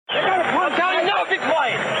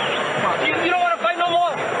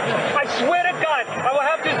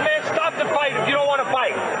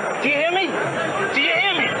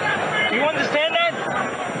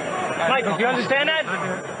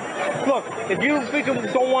If you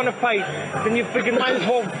freaking don't want to fight, then you freaking might as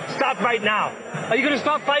well stop right now. Are you going to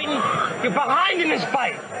stop fighting? You're behind in this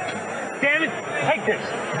fight. Damn it, take this.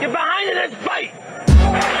 You're behind in this fight.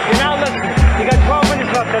 You're now listening. You got 12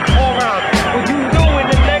 minutes left. That's 4 rounds. What you do in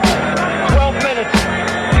the next 12 minutes,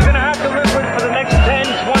 you're going to have to live with for the next 10,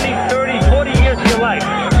 20, 30, 40 years of your life.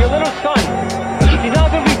 Your little son, he's not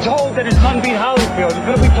going to be told that his son beat Holyfield. He's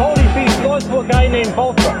going to be told he lost to a guy named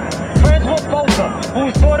Bolter. Francois Bolter, who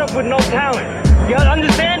was brought up with no talent. You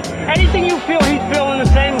understand? Anything you feel, he's feeling the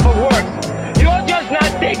same, but worse. You're just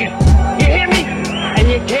not digging. You hear me? And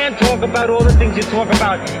you can't talk about all the things you talk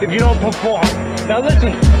about if you don't perform. Now listen,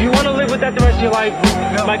 if you want to live with that the rest of your life,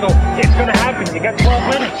 Michael, it's going to happen. You got 12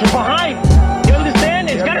 minutes. You're behind. You understand?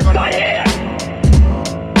 It's going to start here.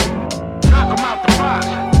 Knock him out the box.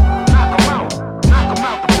 Knock him out. Knock him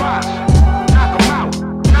out the box. Knock him out.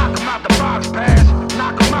 Knock him out the box, pass.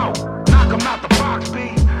 Knock him out. Knock him out the box, B.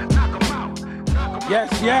 Knock him out. Knock him Yes,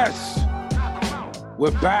 yes. Knock him out.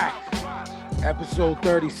 We're back. Episode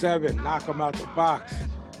 37. Knock 'em out the box.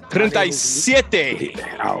 37.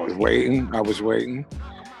 I was waiting.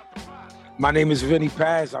 My name is Vinny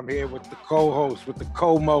Paz. I'm here with the co-host, with the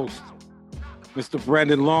co-most, Mr.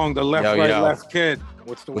 Brendan Long, the left, left kid.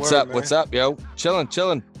 What's the What's word, up? man? What's up, yo? Chilling.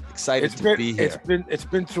 Excited to be here. It's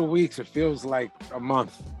been 2 weeks. It feels like a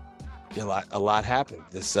month. A lot happened.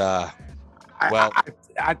 This I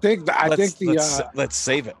think let's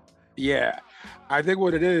save it. Yeah, I think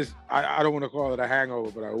what it is, I don't want to call it a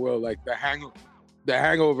hangover, but I will. Like the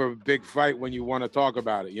hangover of a big fight when you want to talk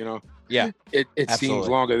about it, you know? Yeah, It absolutely. seems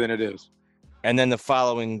longer than it is. And then the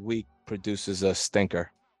following week produces a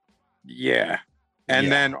stinker. Yeah. And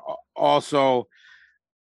Yeah. then also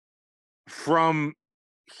from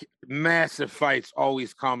massive fights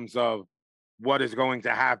always comes of what is going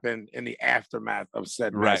to happen in the aftermath of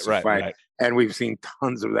said massive fight. Right. And we've seen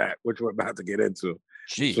tons of that, which we're about to get into.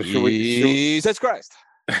 Jesus Christ.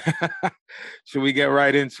 Should we get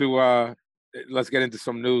right into let's get into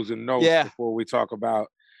some news and notes before we talk about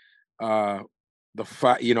the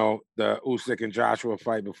fight, the Usyk and Joshua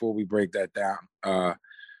fight, before we break that down,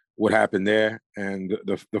 what happened there and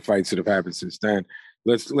the fights that have happened since then.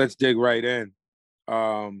 Let's dig right in.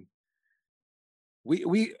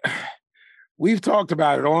 We've talked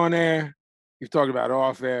about it on air. We've talked about it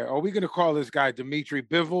off air. Are we going to call this guy Dimitri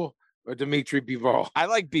Bivol or Dimitri Bivol? I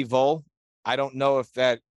like Bivol. I don't know if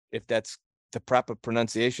that's the proper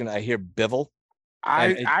pronunciation. I hear Bivol.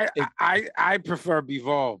 I prefer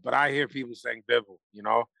Bivol, but I hear people saying Bivol,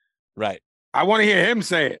 Right. I want to hear him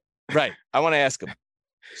say it. Right. I want to ask him.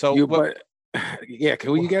 So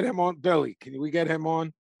can we get him on, Billy? Can we get him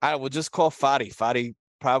on? I will just call Fadi. Fadi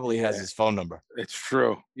probably has his phone number. It's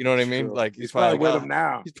true. You know what I mean? True. Like he's probably with him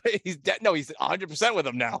now. He's dead. No, he's 100% with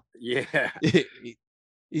him now. Yeah.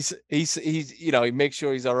 He's he makes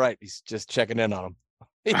sure he's all right. He's just checking in on him.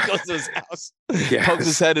 He goes to his house, pokes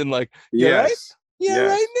his head in like, yes.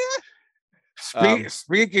 Right now.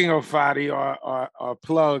 Speaking of Fadi, our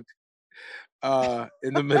plug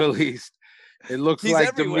in the Middle East, it looks he's like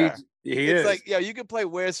everywhere. It's like, you can play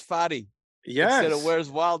Where's Fadi instead of Where's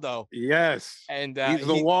Waldo. Yes. And he's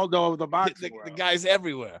the Waldo of the boxing the guy's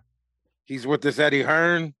everywhere. He's with this Eddie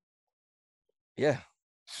Hearn. Yeah.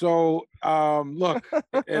 So look,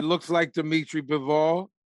 it looks like Dimitri Bivol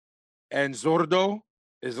and Zordo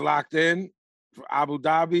is locked in for Abu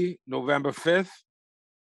Dhabi, November 5th.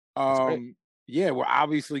 We're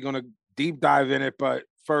obviously going to deep dive in it, but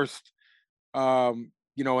first,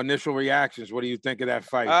 initial reactions. What do you think of that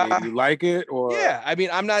fight? Do you like it? Or I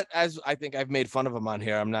mean, I'm not, as I think I've made fun of him on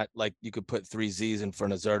here, I'm not like you could put 3 Z's in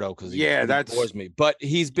front of Zurdo because that bores me. But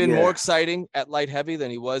he's been more exciting at light heavy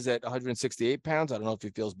than he was at 168 pounds. I don't know if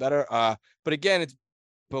he feels better. But again, it's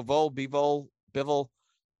Bivol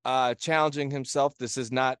challenging himself. This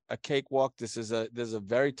is not a cakewalk. This is a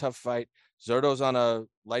very tough fight. Zurdo's on a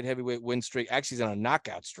light heavyweight win streak. Actually, he's on a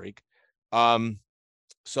knockout streak.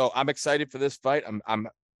 So I'm excited for this fight.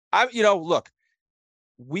 Look,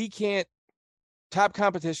 we can't, top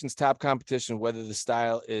competition, whether the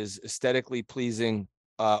style is aesthetically pleasing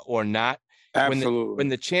or not. Absolutely. When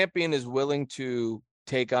the champion is willing to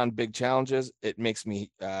take on big challenges, it makes me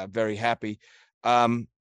very happy.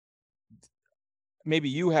 Maybe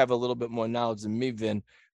you have a little bit more knowledge than me, Vin,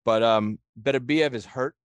 but Beterbiev is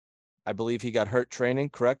hurt. I believe he got hurt training,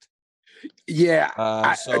 correct?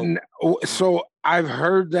 Yeah. So I've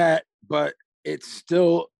heard that, but it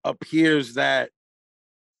still appears that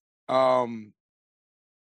though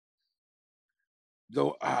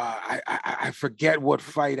I forget what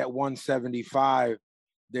fight at 175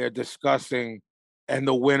 they're discussing, and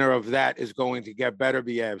the winner of that is going to get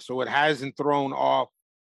Beterbiev. So it hasn't thrown off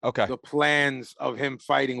the plans of him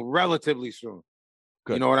fighting relatively soon.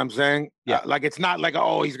 Good. You know what I'm saying? Yeah. Like, it's not like,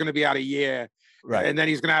 oh, he's going to be out a year, right? And then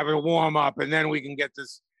he's going to have a warm up, and then we can get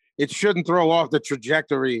this. It shouldn't throw off the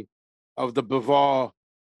trajectory of the Bivol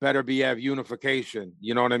Beterbiev unification.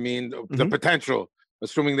 You know what I mean? The potential,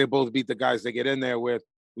 assuming they both beat the guys they get in there with.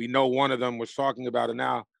 We know one of them. We're talking about it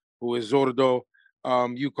now. Who is Zordo?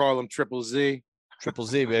 You call him Triple Z. Triple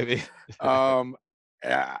Z, baby.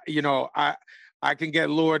 You know, I can get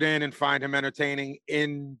lured in and find him entertaining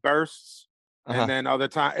in bursts. And then other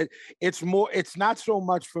time, it's not so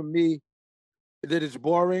much for me that it's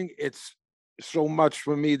boring. It's so much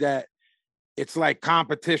for me that it's like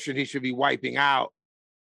competition he should be wiping out.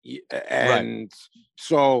 And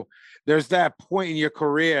so there's that point in your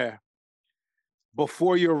career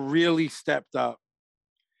before you're really stepped up,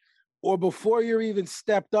 or before you're even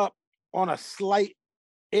stepped up on a slight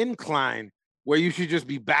incline where you should just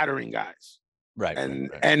be battering guys. Right.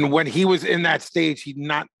 And when he was in that stage, he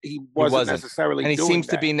wasn't necessarily. And he seems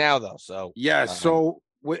to be now, though. So yeah. So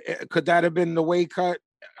could that have been the weight cut?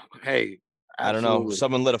 Hey, absolutely. I don't know.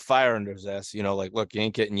 Someone lit a fire under his ass. You know, like, look, you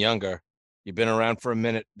ain't getting younger. You've been around for a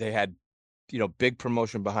minute. They had, you know, big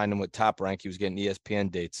promotion behind him with Top Rank. He was getting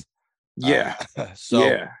ESPN dates. Yeah.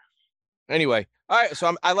 Anyway, all right.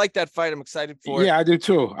 So I like that fight. I'm excited for it. Yeah, I do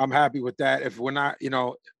too. I'm happy with that. If we're not, you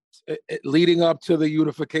know, leading up to the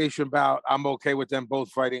unification bout, I'm okay with them both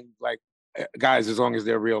fighting like guys, as long as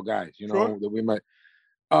they're real guys, you know, that we might.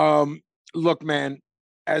 Look, man,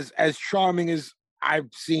 as charming as I've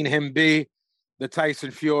seen him be, the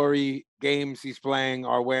Tyson Fury games he's playing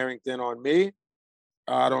are wearing thin on me.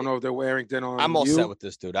 I don't know if they're wearing thin on I'm all you. set with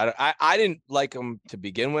this dude. I didn't like him to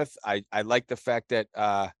begin with. I like the fact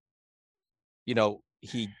that you know,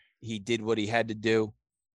 he did what he had to do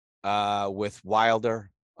with Wilder.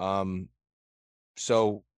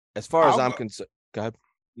 So as far as I'm concerned, go ahead.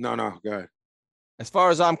 No, go ahead. As far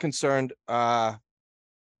as I'm concerned,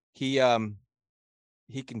 he can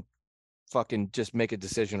fucking just make a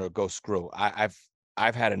decision or go screw.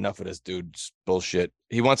 I've had enough of this dude's bullshit.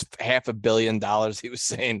 He wants $500 million. He was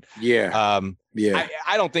saying, yeah. I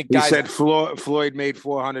don't think guys. He said Floyd made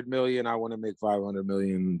 400 million. I want to make 500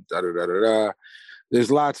 million. There's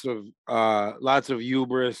lots of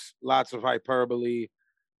hubris, lots of hyperbole,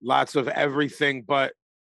 lots of everything but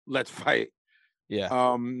let's fight.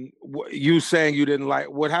 Yeah. You saying you didn't like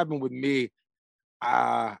what happened with me?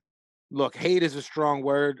 Look, hate is a strong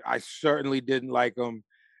word. I certainly didn't like him.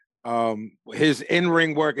 His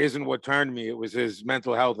in-ring work isn't what turned me. It was his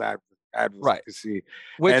mental health advocacy.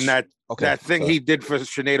 Right. And that thing he did for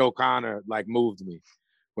Sinead O'Connor like moved me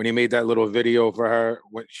when he made that little video for her.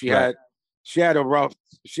 When she had a rough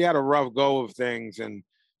go of things, and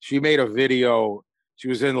she made a video. She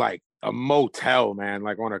was in like a motel, man,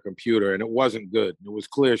 like on her computer, and it wasn't good. It was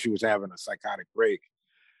clear she was having a psychotic break.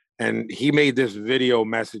 And he made this video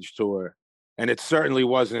message to her, and it certainly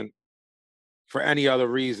wasn't for any other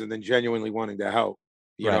reason than genuinely wanting to help,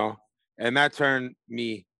 you know? And that turned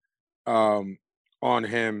me on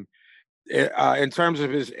him. In terms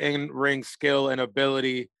of his in-ring skill and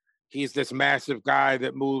ability, he's this massive guy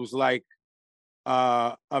that moves like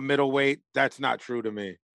a middleweight. That's not true to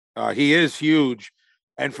me. He is huge,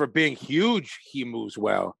 and for being huge, he moves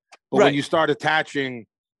well. But when you start attaching,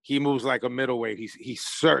 he moves like a middleweight. He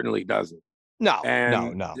certainly doesn't. No.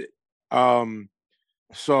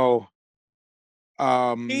 So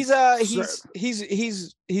he's a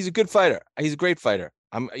good fighter. He's a great fighter.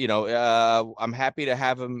 I'm happy to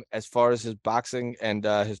have him as far as his boxing and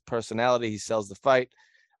his personality. He sells the fight.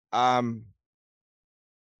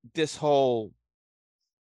 This whole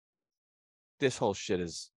shit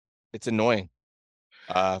it's annoying.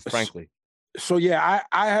 Frankly. So yeah,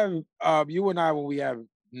 I have you and I, when we have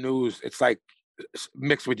news, it's like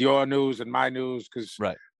mixed with your news and my news, because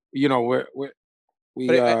you know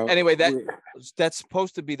anyway, that's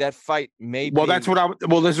supposed to be that fight. Maybe. Well, that's what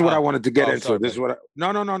this is what I wanted to get into. Sorry, this is what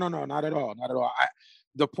no, not at all.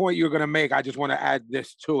 The point you're gonna make, I just want to add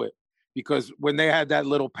this to it, because when they had that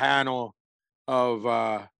little panel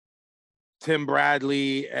of Tim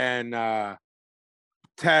Bradley and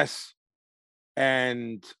Tess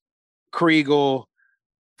and Kriegel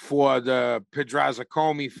for the Pedraza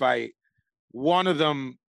Comey fight, one of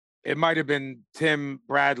them, it might have been Tim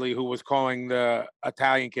Bradley, who was calling the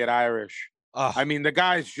Italian kid Irish. I mean, the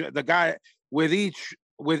guy with each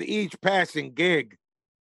passing gig,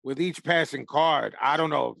 with each passing card, I don't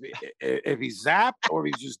know if he's zapped or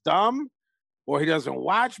he's just dumb, or he doesn't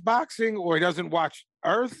watch boxing, or he doesn't watch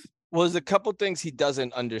Earth. Well, there's a couple things he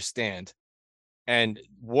doesn't understand. And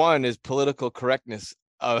one is political correctness.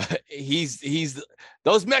 he's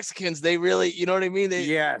those Mexicans. They really, you know what I mean?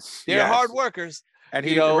 They're hard workers. And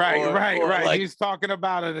he's right. Like, he's talking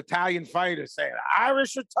about an Italian fighter saying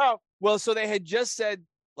Irish are tough. Well, so they had just said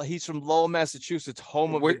he's from Lowell, Massachusetts,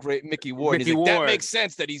 home of the great Mickey Ward. He's like, that makes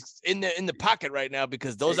sense that he's in the pocket right now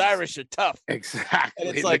because those Irish are tough. Exactly.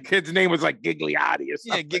 And it's like the kid's name was like Gigliotti or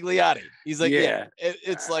something. Yeah, Gigliotti. He's like,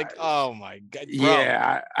 it's like, oh my God. Bro,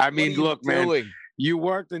 yeah. I mean, look, man, you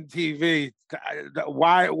worked in TV.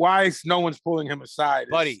 Why is no one's pulling him aside?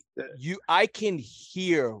 Buddy, I can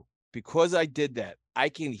hear, because I did that, I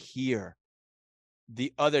can hear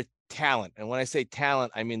the other talent. And when I say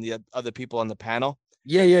talent, I mean the other people on the panel.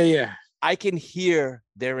 Yeah. I can hear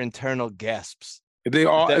their internal gasps. The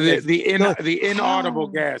inaudible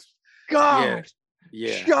gasps. God,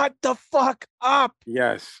 shut the fuck up.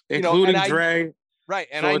 Yes, including Dre. Right,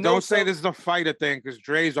 and so don't say this is a fighter thing because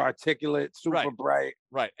Dre's articulate, super bright.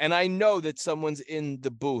 Right, and I know that someone's in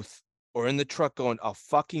the booth or in the truck going, "I'll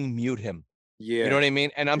fucking mute him." Yeah, you know what I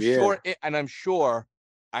mean. And I'm sure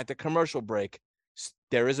at the commercial break,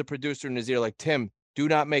 there is a producer in his ear like, Tim, do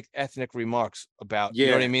not make ethnic remarks about. You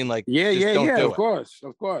know what I mean? Like, of course.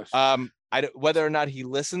 Whether or not he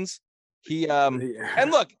listens,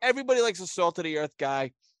 and look, everybody likes a salt of the earth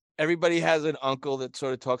guy. Everybody has an uncle that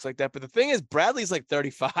sort of talks like that. But the thing is, Bradley's like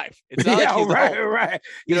 35. It's not like he's right.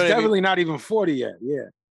 He's definitely not even 40 yet. Yeah.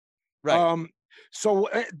 Right. So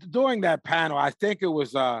during that panel, I think it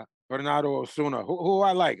was Bernardo Osuna, who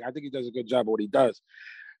I like. I think he does a good job of what he does.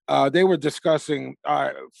 They were discussing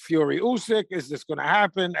Fury Usyk. Is this going to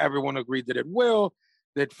happen? Everyone agreed that it will.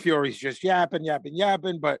 That Fury's just yapping.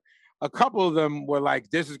 But a couple of them were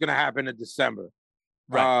like, "This is going to happen in December."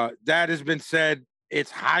 Right. That has been said. It's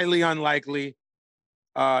highly unlikely.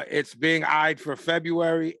 It's being eyed for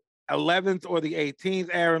February 11th or the 18th.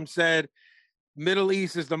 Aram said Middle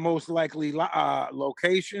East is the most likely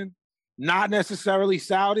location. Not necessarily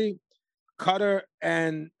Saudi. Qatar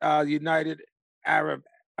and United Arab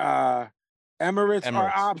Emirates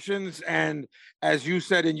are options. And as you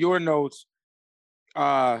said in your notes,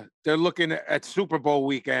 they're looking at Super Bowl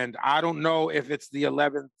weekend. I don't know if it's the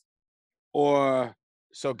 11th or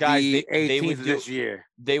so guys, they would do this year.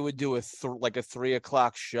 They would do a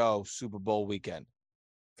 3:00 show Super Bowl weekend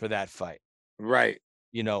for that fight. Right.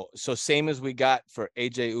 You know, so same as we got for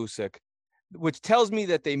AJ Usyk, which tells me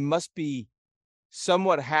that they must be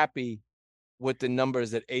somewhat happy with the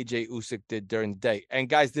numbers that AJ Usyk did during the day. And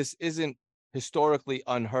guys, this isn't historically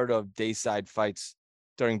unheard of dayside fights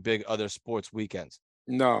during big other sports weekends.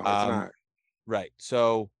 No, it's not. Right.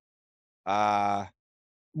 So,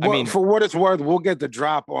 I mean, for what it's worth, we'll get the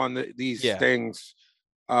drop on these things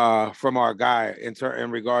from our guy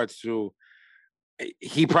in regards to.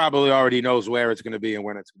 He probably already knows where it's going to be and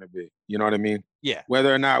when it's going to be. You know what I mean? Yeah.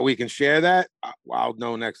 Whether or not we can share that, I'll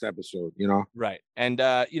know next episode. You know? Right. And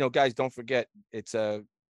guys, don't forget it's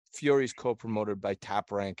Fury's co-promoted by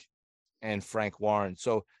Top Rank and Frank Warren.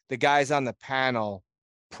 So the guys on the panel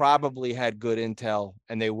probably had good intel,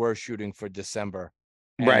 and they were shooting for December.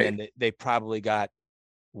 And they probably got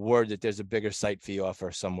word that there's a bigger site fee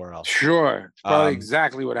offer somewhere else. Sure. It's probably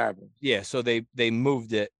exactly what happened. Yeah. So they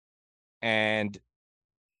moved it, and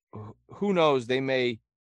who knows, they may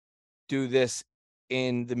do this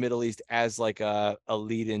in the Middle East as like a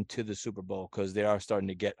lead into the Super Bowl, because they are starting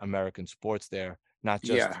to get American sports there, not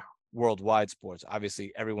just worldwide sports.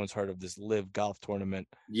 Obviously, everyone's heard of this Live golf tournament.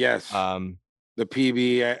 Yes. The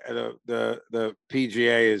PBA, the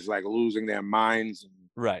PGA is like losing their minds.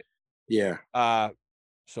 Right. Yeah.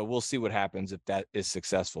 So we'll see what happens if that is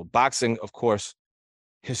successful. Boxing, of course,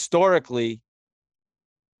 historically,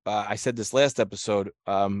 I said this last episode,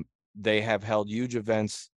 they have held huge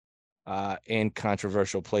events in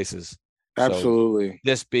controversial places. Absolutely. So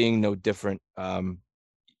this being no different. Whether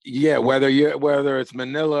it's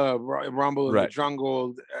Manila, Rumble in the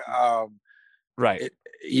Jungle, right.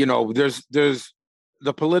 There's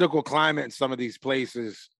the political climate in some of these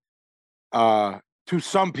places. To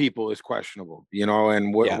some people is questionable,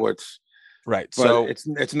 and what's right. But so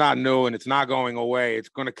it's not new, and it's not going away. It's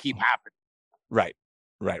going to keep happening. Right.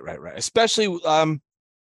 Especially,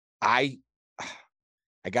 I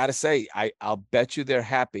gotta say, I'll bet you they're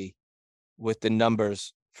happy with the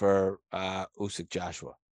numbers for Usyk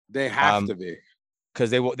Joshua. They have to be,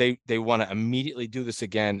 because they want to immediately do this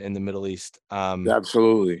again in the Middle East.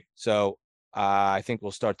 Absolutely. So I think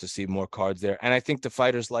we'll start to see more cards there, and I think the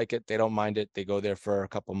fighters like it. They don't mind it. They go there for a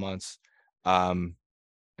couple months, and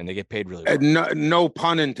they get paid really well. No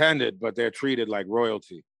pun intended, but they're treated like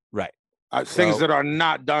royalty. Right. Things that are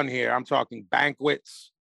not done here. I'm talking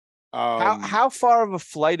banquets. How far of a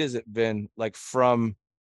flight has it been, like, from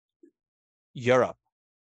Europe?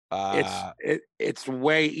 It's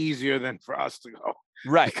way easier than for us to go.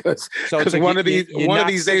 Right. Because like one of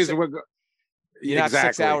these days we're you're not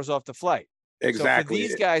 6 hours off the flight. Exactly. So for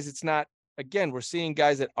these guys, it's not. Again, we're seeing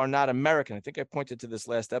guys that are not American. I think I pointed to this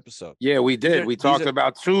last episode. Yeah, we did. We talked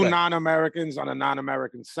about two non-Americans on a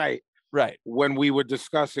non-American site. Right. When we were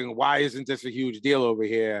discussing why isn't this a huge deal over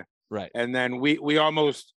here? Right. And then we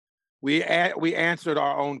answered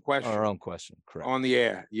our own question. Our own question, correct. On the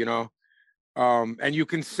air, and you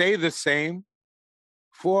can say the same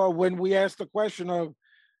for when we asked the question of,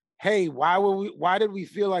 hey, why did we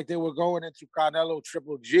feel like they were going into Canelo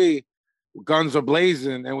Triple G, guns are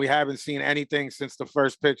blazing, and we haven't seen anything since the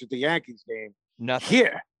first pitch at the Yankees game? Nothing.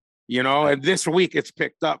 Here, right. And this week it's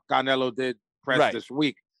picked up. Canelo did press this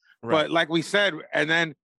week. Right. But like we said, and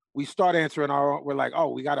then we start answering our own, we're like, oh,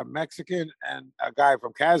 we got a Mexican and a guy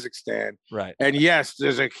from Kazakhstan. Right. And yes,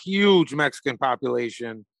 there's a huge Mexican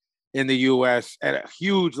population in the U.S. and a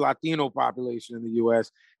huge Latino population in the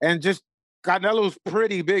U.S. And just Canelo's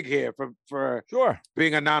pretty big here for sure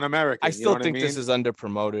being a non-American. I still think this is under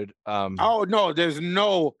promoted. Oh no, there's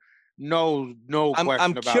no question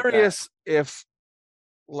I'm about curious that. If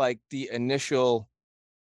like the initial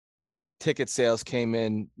ticket sales came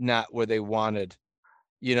in not where they wanted,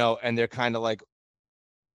 and they're kind of like,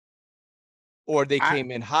 or they came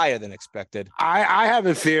in higher than expected. I have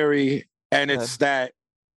a theory, and it's that,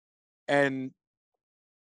 and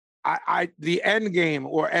the end game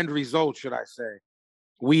or end result, should I say,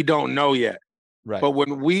 we don't know yet. Right. But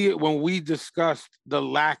when we discussed the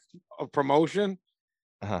lack of promotion,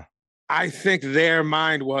 I think their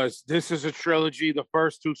mind was, this is a trilogy. The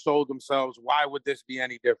first two sold themselves. Why would this be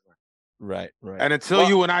any different? Right. Right. And until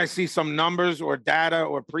you and I see some numbers or data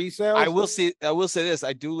or pre-sales, I will say this.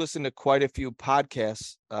 I do listen to quite a few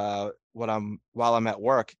podcasts while I'm at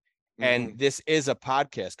work, and this is a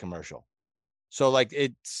podcast commercial. So like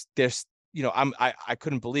there's I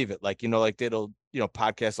couldn't believe it. Like like it'll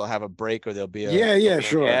podcasts will have a break or there'll be a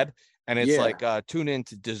sure ad, and it's like tune in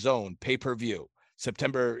to DAZN pay-per-view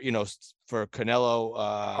September for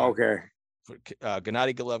Canelo for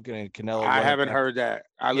Gennady Golovkin and Canelo. I haven't heard that.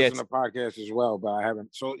 I listen to podcasts as well, but I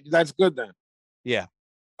haven't. So that's good then. Yeah.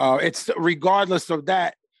 It's regardless of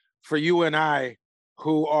that, for you and I,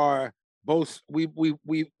 who are both we're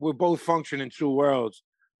both function in two worlds.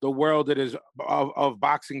 The world that is of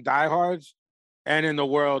boxing diehards, and in the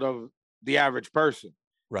world of the average person.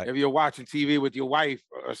 Right. If you're watching TV with your wife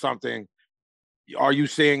or something, are you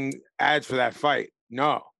seeing ads for that fight?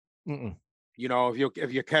 No. Mm-mm.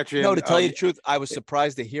 If you're catching. No, to tell you the truth, I was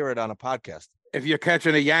surprised to hear it on a podcast. If you're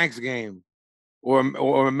catching a Yanks game,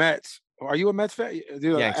 or a Mets, are you a Mets fan?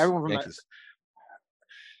 Yanks, everyone from Yankees.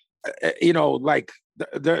 Like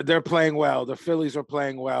they're playing well. The Phillies are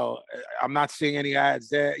playing well. I'm not seeing any ads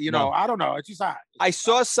there. No. I don't know. It's just I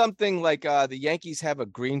saw something like the Yankees have a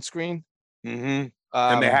green screen. Mm-hmm.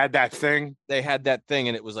 And they had that thing. They had that thing,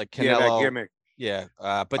 and it was like Canelo. Yeah, that gimmick. Yeah,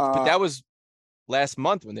 but that was last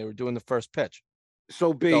month when they were doing the first pitch.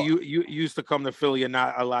 So B, you used to come to Philly and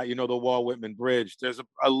not a lot. The Walt Whitman Bridge. There's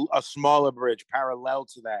a smaller bridge parallel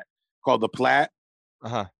to that called the Platte.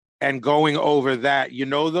 And going over that,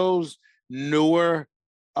 those newer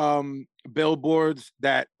billboards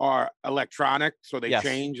that are electronic, so they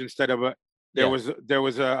change instead of there was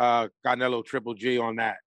a Canelo Triple G on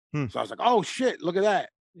that. So I was like, oh shit, look at that.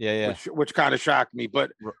 Yeah. Which kind of shocked me.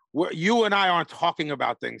 But you and I aren't talking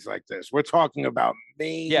about things like this. We're talking about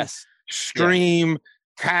stream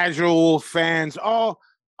casual fans. Oh,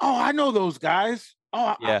 I know those guys.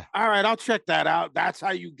 Oh, yeah. All right, I'll check that out. That's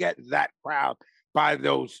how you get that crowd, by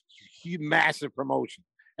those massive promotions.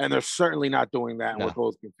 And they're certainly not doing that. And we're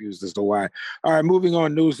both confused as to why. All right, moving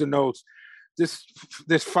on, news and notes.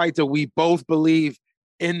 This fight that we both believe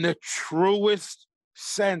in the truest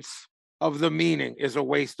sense of the meaning is a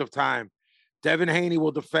waste of time. Devin Haney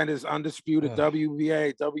will defend his undisputed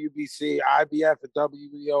WBA, WBC, IBF, and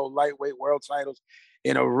WBO lightweight world titles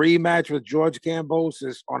in a rematch with George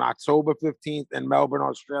Kambosos on October 15th in Melbourne,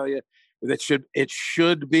 Australia. It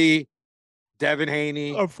should be Devin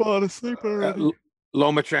Haney. I'm falling asleep already.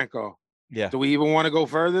 Lomachenko. Yeah. Do we even want to go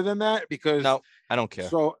further than that? Because no, I don't care.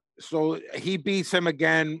 So he beats him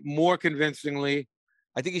again more convincingly.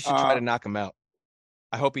 I think he should try to knock him out.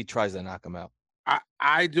 I hope he tries to knock him out.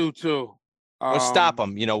 I do too. Or stop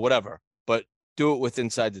him, whatever. But do it with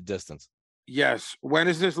inside the distance. Yes. When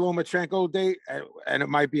is this Lomachenko date? And it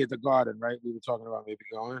might be at the Garden, right? We were talking about maybe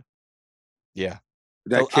going. Yeah.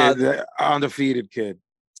 That kid, the undefeated kid.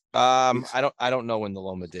 I don't know when the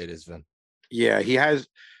Loma date is, Vin. Yeah, he has.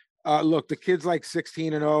 Look, the kid's like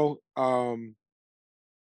 16-0.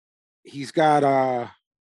 He's got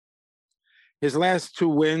his last 2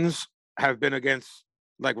 wins have been against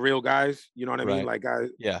like real guys. You know what I mean? Like guys.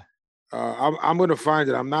 Yeah. I'm gonna find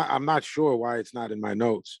it. I'm not sure why it's not in my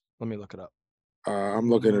notes. Let me look it up. I'm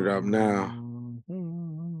looking it up now.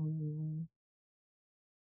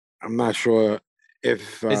 I'm not sure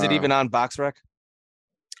if is it even on BoxRec?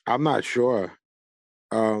 I'm not sure.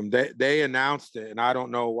 They announced it, and I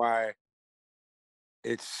don't know why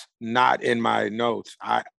it's not in my notes.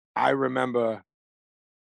 I remember.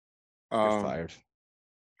 You're fired.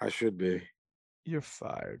 I should be. You're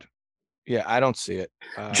fired. Yeah, I don't see it.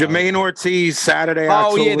 Jermaine Ortiz, Saturday.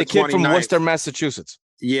 October yeah, the kid 29th. from Worcester, Massachusetts.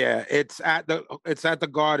 Yeah, it's at the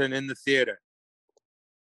Garden in the theater.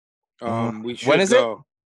 We should when is go.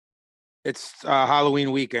 It's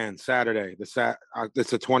Halloween weekend, Saturday. It's the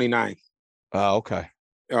 29th. Oh, okay.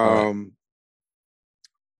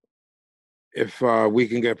 If we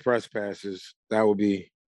can get press passes, that would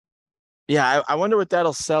be. Yeah, I wonder what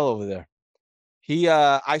that'll sell over there.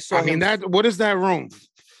 I saw. I mean, what is that room?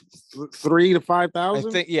 3,000 to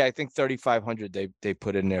 5,000? I think 3,500 they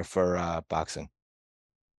put in there for boxing.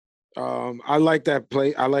 I like that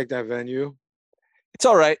place. I like that venue. It's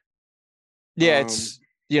all right. Yeah, it's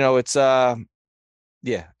it's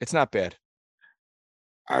not bad.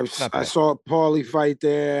 I saw Paulie fight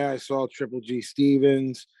there. I saw Triple G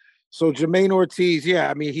Stevens. So Jermaine Ortiz, yeah,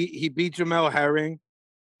 I mean he beat Jamel Herring,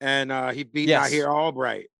 and he beat Nahir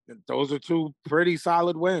Albright. Those are 2 pretty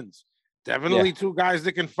solid wins. Definitely 2 guys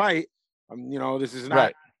that can fight. This is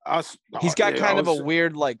not us. He's got kind of a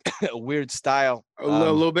weird, like a weird style, a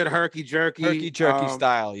little bit herky jerky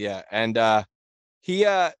style, yeah. And I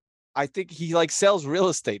think he like sells real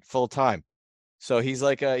estate full time, so he's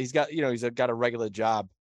like he's got a regular job,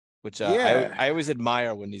 which I always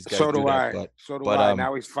admire when these guys. So do I. That, so do I.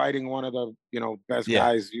 Now he's fighting one of the best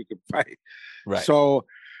guys you could fight. Right. So,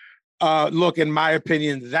 look, in my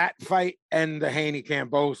opinion, that fight and the Haney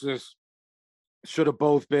Kambosos should have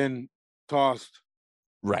both been tossed.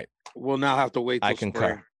 Right. We'll now have to wait till I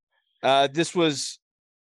concur. spring. This was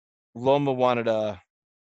Loma wanted a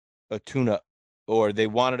tune-up, or they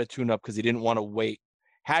wanted a tune-up because he didn't want to wait.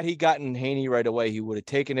 Had he gotten Haney right away, he would have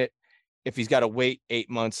taken it. If he's got to wait 8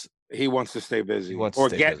 months, he wants to stay busy.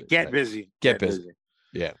 Get busy. Get busy.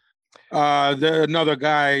 Yeah. Another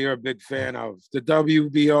guy you're a big fan of. The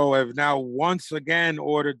WBO have now once again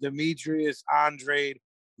ordered Demetrius Andrade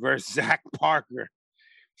versus Zach Parker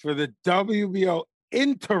for the WBO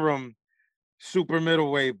interim super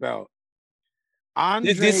middleweight belt.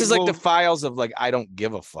 This is like the files of like, I don't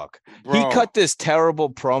give a fuck. Bro. He cut this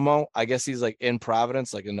terrible promo. I guess he's like in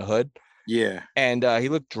Providence, like in the hood. Yeah. And he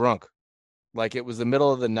looked drunk. Like it was the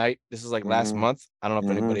middle of the night. This is like last month. I don't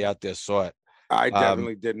know if anybody out there saw it. I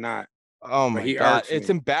definitely did not. Oh my God. It's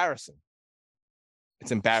embarrassing.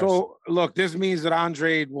 It's embarrassing. So look, this means that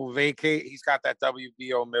Andrade will vacate. He's got that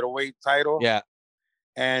WBO middleweight title. Yeah.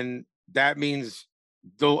 And that means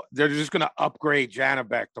they're just going to upgrade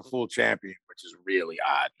Janibek to full champion, which is really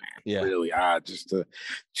odd, man. Yeah. Really odd. Just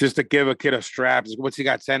to give a kid a strap. What's he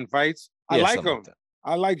got, 10 fights? I like him. Like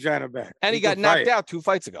I like Janibek. And he got knocked out 2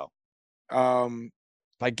 fights ago.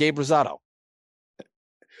 By Gabe Rosado.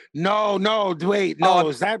 No, wait,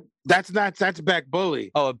 no, that's Beck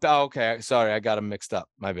Bully. Oh, okay. Sorry, I got him mixed up.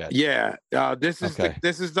 My bad. Yeah, this is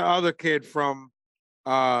the other kid from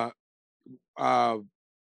Kazakhstan.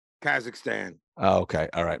 Oh, okay.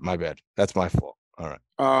 All right, my bad. That's my fault. All right.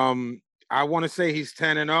 I want to say he's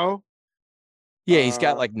 10-0. Yeah, he's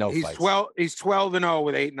got like no he's fights. 12-0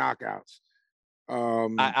 with 8 knockouts.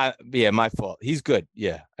 My fault. He's good.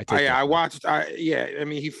 Yeah, I watched. I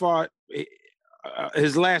mean, he fought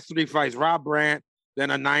his last 3 fights: Rob Brandt,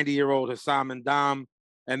 then a 90-year-old Hassan Mandam,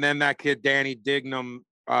 and then that kid Danny Dignam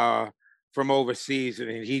from overseas, and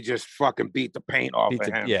he just fucking beat the paint off of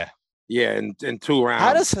him. Yeah, in 2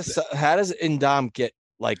 rounds. How does Indam get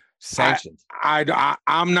like sanctioned?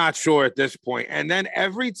 I'm not sure at this point. And then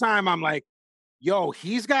every time I'm like, yo,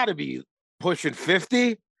 he's got to be pushing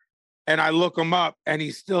 50. And I look him up, and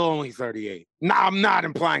he's still only 38. Now, I'm not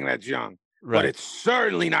implying that's young, but it's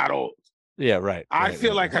certainly not old. Yeah, right. I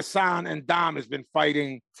feel like Hassan and Dom has been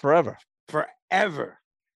fighting forever.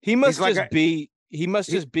 He must just be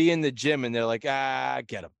in the gym, and they're like,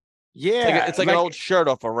 get him. Yeah, it's like an old shirt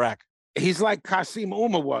off a rack. He's like Kasim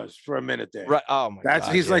Uma was for a minute there. Right. Oh my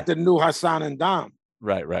God. He's like the new Hassan and Dom.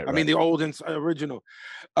 Right. I mean, the old and original.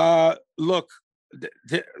 Look,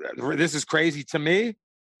 this is crazy to me.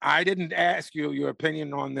 I didn't ask you your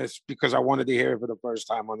opinion on this because I wanted to hear it for the first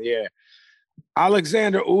time on the air.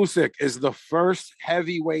 Alexander Usyk is the first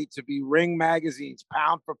heavyweight to be Ring Magazine's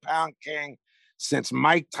pound-for-pound king since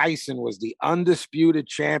Mike Tyson was the undisputed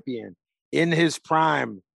champion in his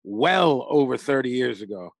prime well over 30 years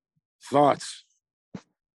ago. Thoughts?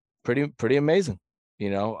 Pretty amazing.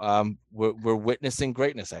 We're witnessing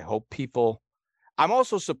greatness. I hope people. I'm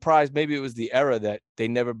also surprised. Maybe it was the era that they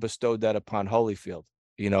never bestowed that upon Holyfield.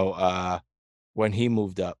 When he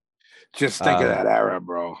moved up. Just think of that era,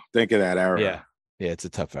 bro. Think of that era. Yeah, it's a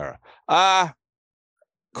tough era.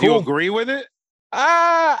 Cool. Do you agree with it?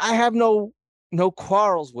 I have no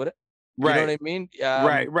quarrels with it. Right. You know what I mean?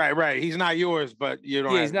 Right. He's not yours, but you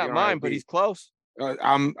don't. Yeah, he's not mine, but he's close.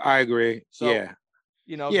 I agree. So, yeah.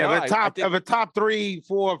 The top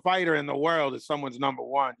 3-4 fighter in the world is someone's number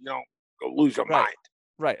one. You don't go lose your mind.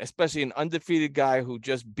 Right, especially an undefeated guy who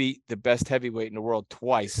just beat the best heavyweight in the world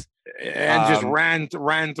twice, and just ran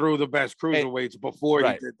through the best cruiserweights before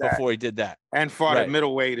he did that. And fought at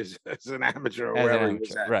middleweight as an amateur or wherever he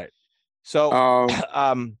was at. Right. So,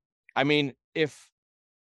 I mean, if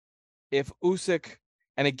Usyk,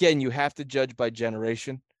 and again, you have to judge by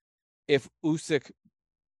generation. If Usyk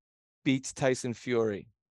beats Tyson Fury,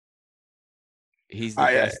 he's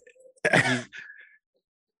the best.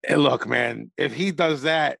 Look, man, if he does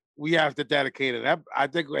that, we have to dedicate it. I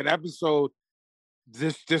think an episode,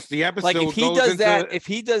 just the episode. Like if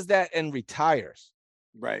he does that and retires,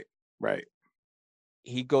 right,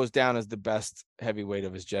 he goes down as the best heavyweight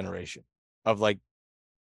of his generation, of like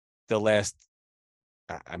the last.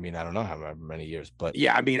 I mean, I don't know how many years, but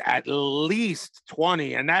yeah, I mean, at least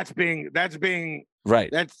 20, and that's being right.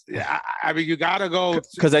 That's I mean, you gotta go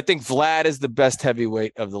because I think Vlad is the best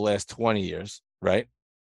heavyweight of the last 20 years, right?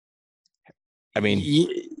 I mean,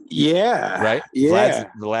 yeah, right. Yeah,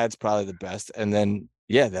 Vlad's probably the best, and then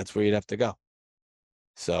that's where you'd have to go.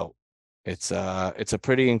 So it's a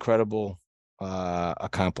pretty incredible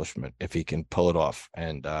accomplishment if he can pull it off.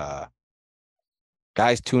 And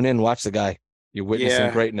guys, tune in, watch the guy. You're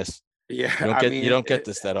witnessing greatness. Yeah, you don't get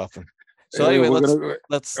this that often. So anyway,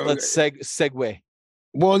 let's segue.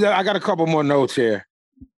 Well, I got a couple more notes here.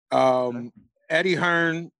 Eddie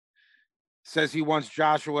Hearn says he wants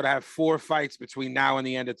Joshua to have 4 fights between now and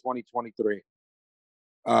the end of 2023.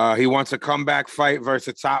 He wants a comeback fight versus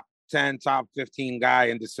a top 10, top 15 guy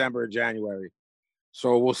in December or January.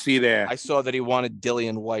 So we'll see there. I saw that he wanted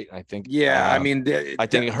Dillian White, I think. Yeah, I mean, I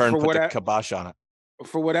think Hearn put the kibosh on it.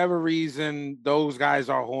 For whatever reason, those guys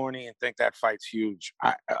are horny and think that fight's huge.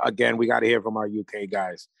 Again, we got to hear from our UK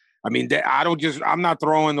guys. I mean, I'm not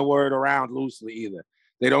throwing the word around loosely either.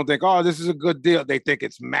 They don't think, oh, this is a good deal. They think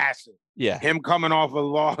it's massive. Yeah. Him coming off a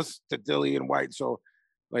loss to Dillian White. So,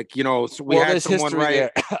 so we had someone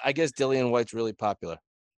right. I guess Dillian White's really popular.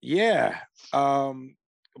 Yeah.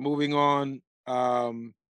 Moving on.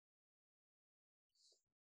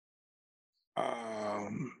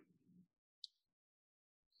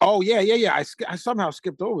 Oh, yeah. I somehow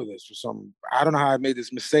skipped over this for some. I don't know how I made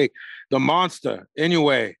this mistake. The Monster,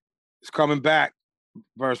 Inoue, is coming back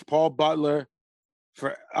versus Paul Butler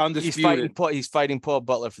for undisputed. He's fighting Paul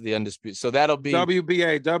Butler for the undisputed. So that'll be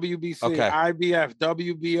WBA, WBC, IBF,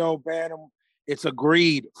 WBO, Bantam. It's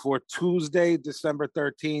agreed for Tuesday, December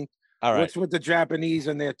 13th. All right. What's with the Japanese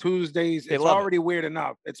and their Tuesdays? It's already weird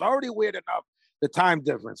enough. The time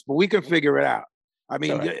difference, but we can figure it out. I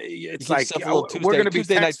mean, it's like we're going to be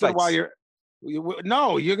texting while you're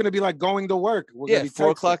going to be like going to work. We're going to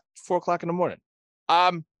be 4 o'clock in the morning.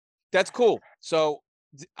 That's cool. So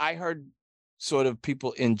I heard sort of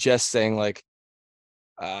people in jest saying like,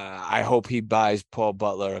 I hope he buys Paul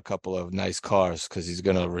Butler a couple of nice cars because he's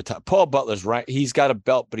going to retire. Paul Butler's ranked. He's got a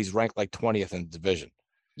belt, but he's ranked like 20th in the division.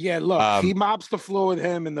 Yeah, look, he mops the floor with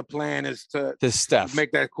him, and the plan is to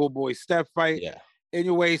make that cool boy Steph fight. Yeah.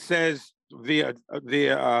 Inoue says via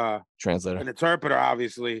translator, an interpreter,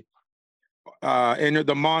 obviously, and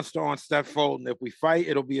the Monster on Steph Fulton. If we fight,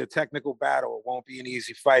 it'll be a technical battle. It won't be an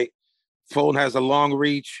easy fight. Fulton has a long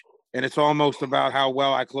reach, and it's almost about how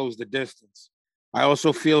well I close the distance. I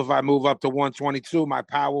also feel if I move up to 122, my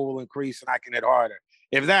power will increase and I can hit harder.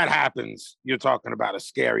 If that happens, you're talking about a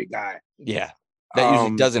scary guy. Yeah. That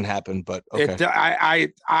usually doesn't happen, but okay.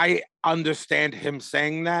 I understand him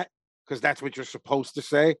saying that because that's what you're supposed to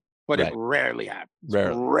say, but it rarely happens.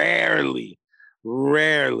 Rarely.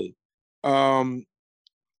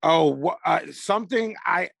 Something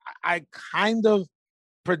I kind of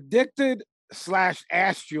predicted /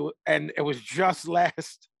 asked you, and it was just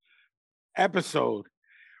last episode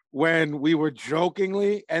when we were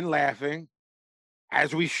jokingly and laughing,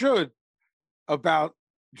 as we should, about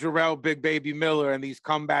Jarrell Big Baby Miller and these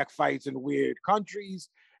comeback fights in weird countries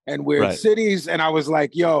and weird cities. And I was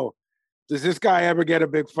like, yo, does this guy ever get a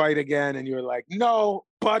big fight again? And you're like, no,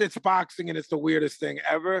 but it's boxing and it's the weirdest thing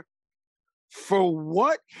ever. For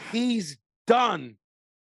what he's done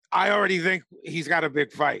I already think he's got a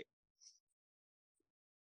big fight.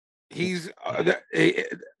 He's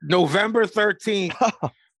November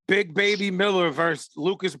 13th, Big Baby Miller versus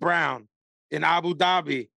Lucas Brown in Abu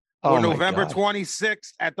Dhabi, or November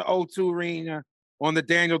 26th at the O2 Arena on the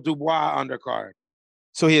Daniel Dubois undercard.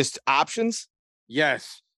 So he has options?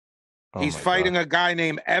 Yes. He's fighting a guy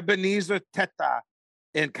named Ebenezer Teta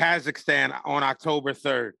in Kazakhstan on October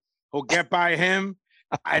 3rd. He'll get by him.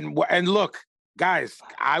 And look, guys,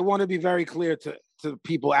 I want to be very clear to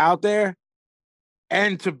people out there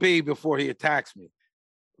and to B before he attacks me.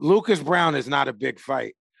 Lucas Brown is not a big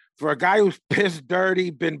fight. For a guy who's pissed dirty,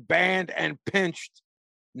 been banned and pinched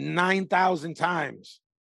 9,000 times,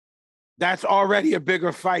 that's already a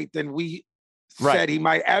bigger fight than we said he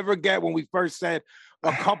might ever get when we first said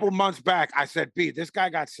a couple months back. I said, B, this guy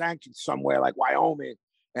got sanctioned somewhere like Wyoming,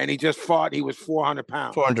 and he just fought. He was 400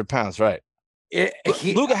 pounds. 400 pounds, right.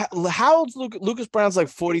 How old's Lucas Brown's like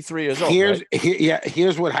 43 years old.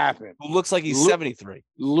 Here's what happened. Who looks like he's 73.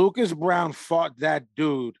 Lucas Brown fought that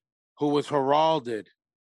dude who was heralded,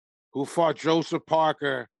 who fought Joseph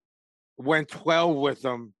Parker, went 12 with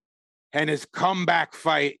him, and his comeback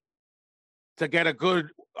fight to get a good,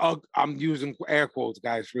 I'm using air quotes,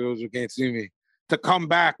 guys, for those who can't see me, to come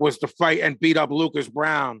back was to fight and beat up Lucas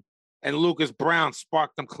Brown, and Lucas Brown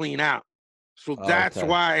sparked him clean out. So that's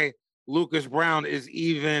why Lucas Brown is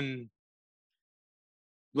even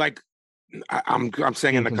like, I'm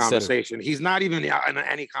saying in the conversation, he's not even in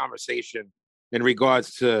any conversation in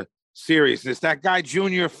regards to seriousness. That guy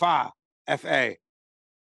Junior Fa, F.A.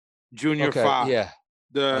 Junior Fa. Yeah.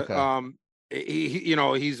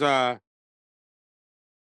 He's a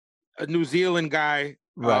New Zealand guy,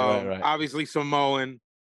 right. Obviously Samoan,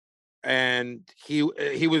 and he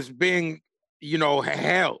was being,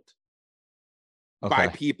 hailed by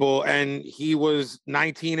people, and he was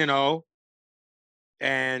 19-0,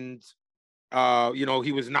 and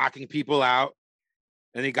he was knocking people out,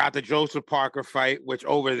 and he got the Joseph Parker fight, which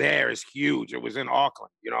over there is huge. It was in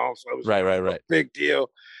Auckland, so it was a big deal,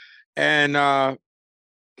 and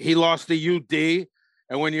he lost to UD.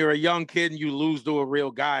 And when you're a young kid and you lose to a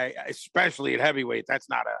real guy, especially at heavyweight, that's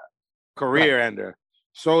not a career ender.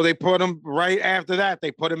 So they put him right after that.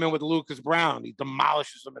 They put him in with Lucas Brown. He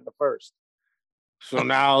demolishes him in the first. So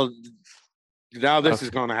now this is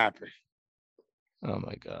going to happen. Oh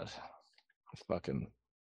my God!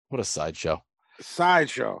 What a sideshow!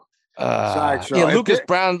 Sideshow. Yeah, Lucas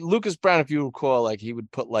Brown. If you recall, like he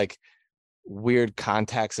would put like weird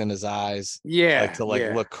contacts in his eyes. Yeah, to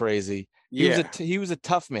look crazy. He was a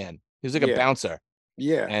tough man. He was like a bouncer.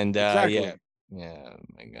 Yeah. And exactly. Yeah. Oh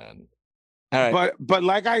my God. All right. But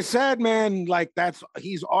like I said, man, like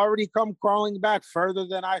he's already come crawling back further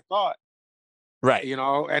than I thought. Right.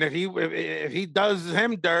 And if he does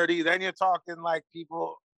him dirty, then you're talking like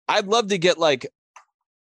people. I'd love to get like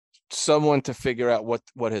someone to figure out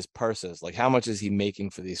what his purse is. Like how much is he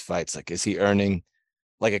making for these fights? Like is he earning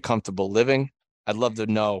like a comfortable living? I'd love to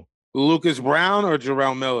know. Lucas Brown or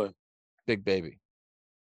Jarrell Miller? Big Baby.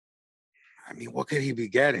 I mean, what could he be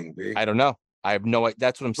getting, B? I don't know. I have no idea.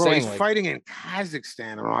 That's what I'm saying. He's fighting in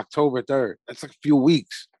Kazakhstan on October 3rd. That's like a few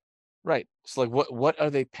weeks. Right. So like what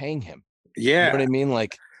are they paying him? Yeah. You know what I mean?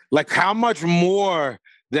 Like how much more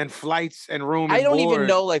than flights and room? I don't even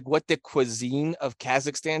know like what the cuisine of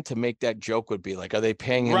Kazakhstan to make that joke would be. Like, are they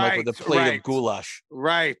paying him like with a plate of goulash?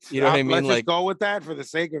 Right. You know what I mean? Let's just go with that for the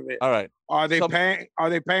sake of it. All right. Are they paying for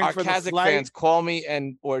the Kazakh flight? fans call me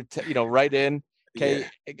or write in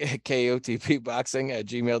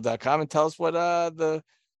KOTPboxing@gmail.com and tell us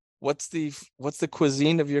what's the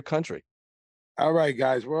cuisine of your country. All right,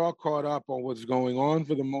 guys, we're all caught up on what's going on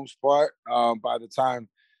for the most part. By the time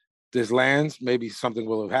this lands, maybe something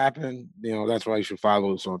will have happened. That's why you should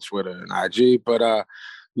follow us on Twitter and IG. But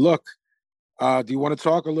look, do you want to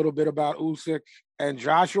talk a little bit about Usyk and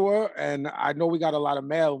Joshua? And I know we got a lot of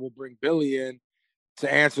mail. We'll bring Billy in to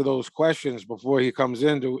answer those questions before he comes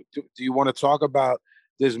in. Do you want to talk about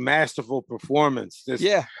this masterful performance?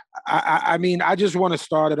 I mean, I just want to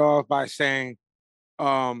start it off by saying,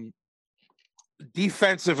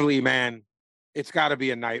 defensively, man, it's got to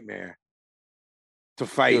be a nightmare to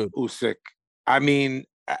fight Usyk. I mean,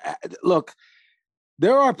 look,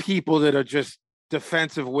 there are people that are just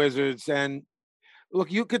defensive wizards, and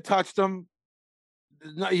look, you could touch them.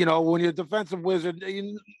 When you're a defensive wizard,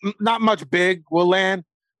 not much big will land,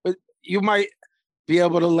 but you might be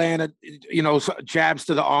able to land jabs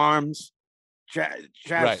to the arms,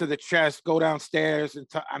 jabs to the chest, go downstairs, and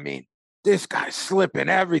I mean, this guy's slipping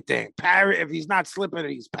everything. If he's not slipping it,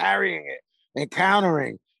 he's parrying it and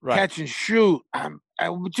countering, catch and shoot.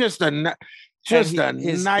 Just a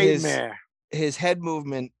nightmare. His head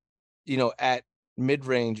movement at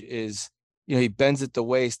mid-range is, he bends at the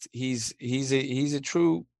waist. He's a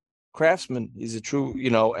true craftsman. He's a true,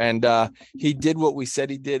 and he did what we said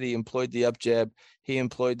he did. He employed the up jab. He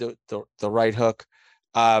employed the right hook.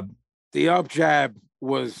 The up jab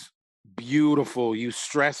was beautiful. You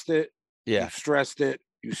stressed it. Yeah. You stressed it.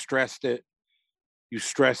 You stressed it. You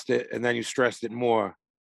stressed it, and then you stressed it more.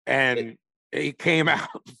 And he came out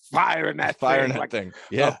firing that thing.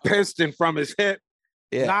 Yeah. A piston from his hip,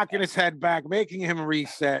 yeah. knocking his head back, making him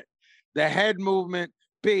reset. The head movement.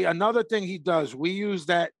 Another thing he does, we use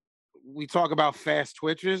that, we talk about fast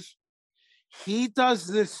twitches. He does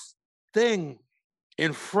this thing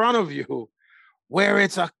in front of you where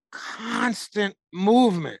it's a constant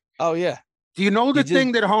movement. Oh, yeah. Do you know the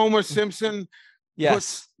thing that Homer Simpson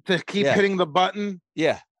puts to keep hitting the button?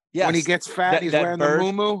 Yeah. Yes. When he gets fat, he's wearing bird. the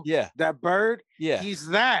muumuu. Yeah. That bird. Yeah. He's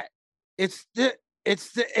that. It's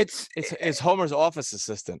Homer's office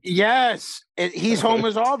assistant. Yes. He's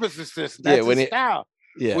Homer's office assistant. That's his style.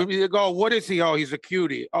 Yeah. When you go, what is he? Oh, he's a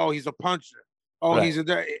cutie. Oh, he's a puncher. Oh, right. He's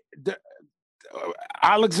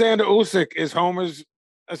Alexander Usyk is Homer's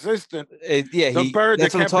assistant. The bird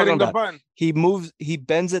that kept hitting the button. He moves. He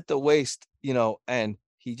bends at the waist, and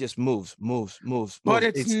he just moves. But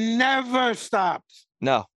it's never stopped.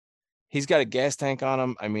 No, he's got a gas tank on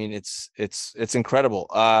him. I mean, it's incredible.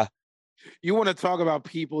 You want to talk about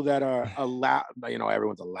people that are allowed?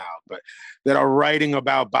 Everyone's allowed, but that are writing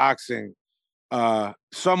about boxing.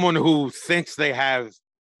 Someone who thinks they have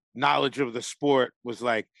knowledge of the sport was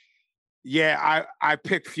like, yeah, I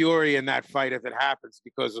pick Fury in that fight if it happens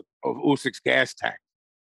because of Usyk's gas tank.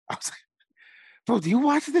 I was like, bro, do you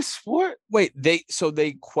watch this sport? Wait, they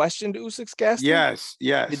questioned Usyk's gas tank?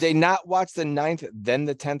 Yes. Did they not watch the 9th, then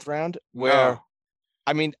the 10th round? Where, no.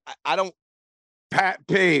 I mean, I don't. Pat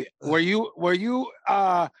P, were you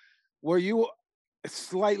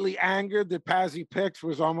slightly angered that Pazzi Picks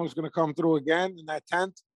was almost going to come through again in that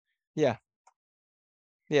 10th? Yeah.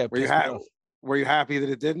 Were you happy that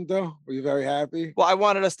it didn't, though? Were you very happy? Well, I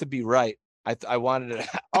wanted us to be right. I wanted it.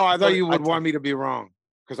 Oh, I thought you would want me to be wrong.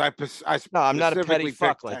 Because no, I'm not a petty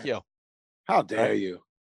fuck like you. How dare you?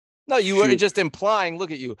 No, you were just implying.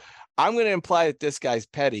 Look at you. I'm going to imply that this guy's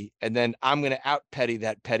petty, and then I'm going to out petty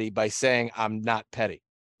that petty by saying I'm not petty.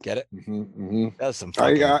 Get it? Mm-hmm. That was some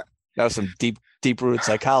that was some deep rooted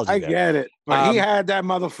psychology. I get it, but he had that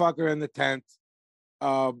motherfucker in the 10th.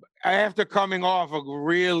 After coming off a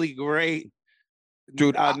really great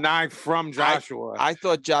knife from Joshua. I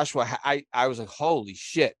thought Joshua. I was like, holy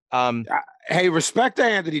shit. Hey, respect to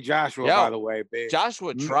Anthony Joshua, by the way, babe.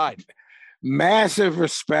 Joshua tried. Massive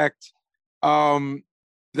respect.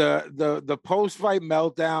 The post-fight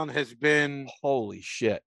meltdown has been holy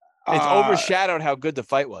shit. It's overshadowed how good the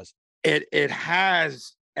fight was. It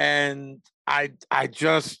has, and I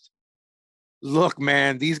just look,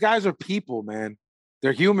 man. These guys are people, man.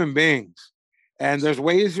 They're human beings, and there's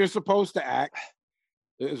ways you're supposed to act.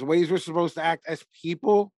 There's ways we're supposed to act as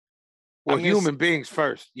people or human beings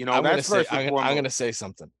first. That's first. I'm going to say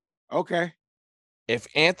something. Okay. If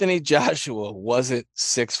Anthony Joshua wasn't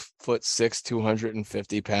 6'6",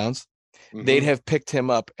 250 pounds, they'd have picked him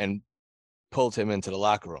up and pulled him into the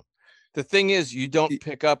locker room. The thing is, you don't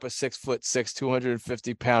pick up a 6'6",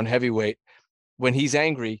 250 pound heavyweight when he's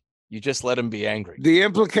angry. You just let him be angry. The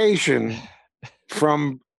implication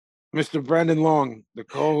from Mr. Brendan Long, the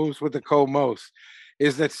co-host with the co-most,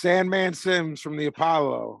 is that Sandman Sims from the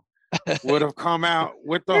Apollo would have come out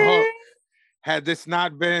with the hook had this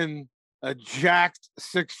not been a jacked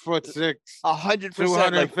 6'6", 100%,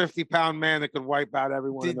 250-pound man that could wipe out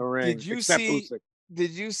everyone in the ring. Did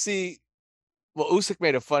you see? Well, Usyk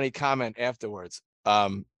made a funny comment afterwards.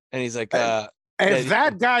 And he's like, if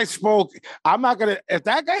that guy spoke, if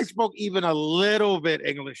that guy spoke even a little bit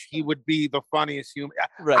English, he would be the funniest human.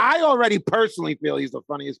 Right. I already personally feel he's the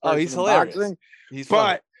funniest person he's in hilarious. boxing. He's but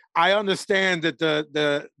funny. I understand that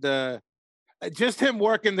the just him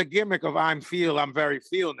working the gimmick of I'm very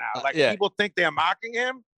feel now. People think they're mocking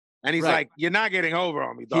him. And he's like, you're not getting over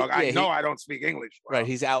on me, dog. I don't speak English. Bro. Right.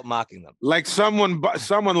 He's out mocking them. Like someone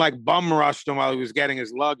like bum rushed him while he was getting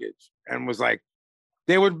his luggage and was like,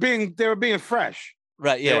 they were being fresh.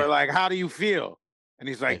 Right. Yeah. They were like, how do you feel? And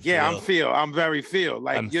he's like, I'm very feel.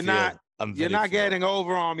 Like you're not getting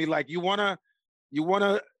over on me. Like you wanna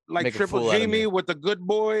like make Triple G me with the good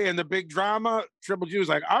boy and the big drama. Triple G was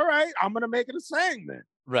like, all right, I'm gonna make it a saying then.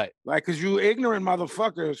 Right. Like, cause you ignorant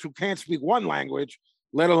motherfuckers who can't speak one language,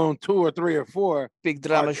 let alone 2 or 3 or 4. Big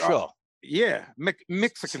drama show. Yeah.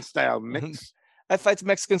 Mexican style mix. I fight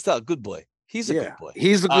Mexican style. Good boy. He's a good boy.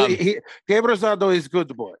 He's a good Gabriel Rosado is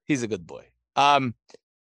good boy. He's a good boy.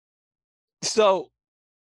 So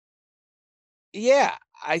Yeah,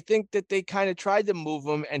 I think that they kind of tried to move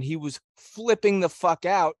him, and he was flipping the fuck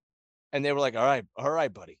out, and they were like, all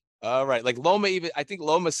right, buddy. All right. Like Loma, I think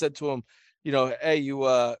Loma said to him, hey, it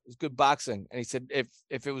was good boxing. And he said,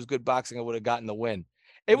 if it was good boxing, I would have gotten the win.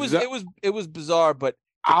 It was bizarre, but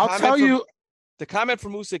I'll tell you, the comment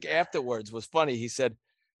from Usyk afterwards was funny. He said,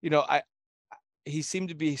 he seemed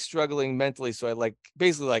to be struggling mentally. So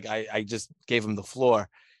I just gave him the floor.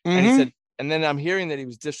 Mm-hmm. And he said, and then I'm hearing that he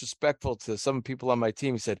was disrespectful to some people on my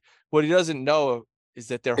team. He said, what he doesn't know is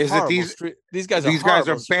that they're horrible. These guys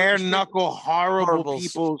are bare knuckle, horrible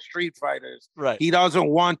people, street fighters. Right. He doesn't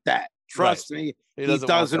want that. Trust me. He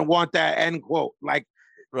doesn't want that. End quote. Like,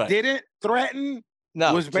 didn't threaten.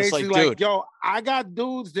 No, was basically like, yo, I got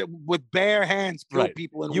dudes that with bare hands kill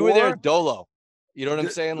people in war. You were there, Dolo. You know what I'm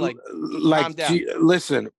saying? Like calm down.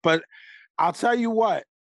 Listen, but I'll tell you what.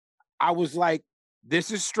 I was like, this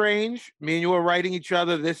is strange. Me and you were writing each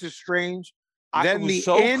other. This is strange. It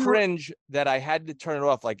was cringe that I had to turn it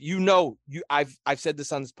off. Like, I've said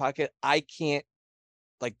this on this podcast. I can't,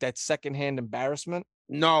 like, that secondhand embarrassment.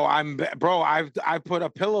 No, I put a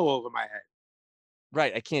pillow over my head.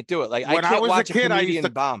 Right, I can't do it. Like, when I can't was watch a kid, I used to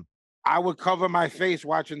bomb. I would cover my face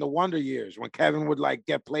watching the Wonder Years when Kevin would like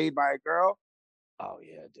get played by a girl. Oh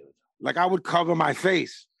yeah, dude. Like I would cover my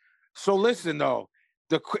face. So listen though,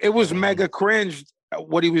 it was mega cringe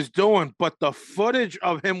what he was doing, but the footage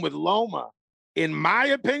of him with Loma, in my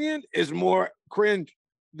opinion, is more cringe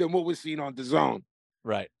than what we're seeing on DAZN.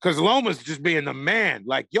 Right. Because Loma's just being the man.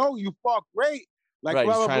 Like, yo, you fuck great. Like,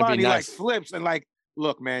 blah, blah, blah. And he like flips and like,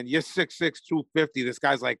 look, man, you're 6'6", 250. This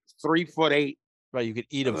guy's like 3'8". Right, you could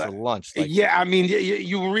eat him for lunch. Like, yeah, I mean,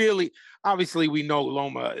 you really, obviously, we know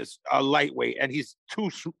Loma is a lightweight, and he's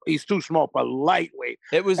too small for lightweight.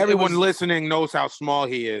 Everyone listening knows how small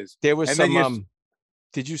he is. There was some.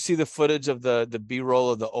 Did you see the footage of the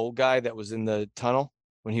B-roll of the old guy that was in the tunnel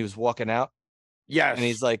when he was walking out? Yes, and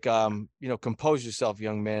he's like, compose yourself,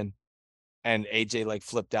 young man. And AJ like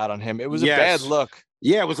flipped out on him. It was a bad look.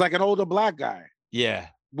 Yeah, it was like an older black guy. Yeah.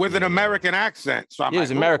 With an American accent. So I'm he was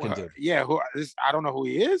American, dude. Yeah, I don't know who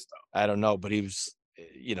he is though. I don't know, but he was,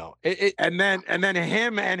 and then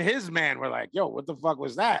him and his man were like, yo, what the fuck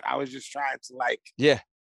was that? I was just trying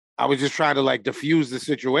to diffuse the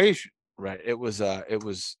situation. Right. It was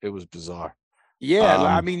bizarre. Yeah,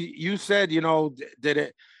 I mean, you said,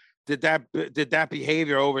 did that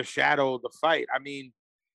behavior overshadow the fight? I mean,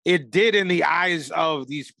 it did in the eyes of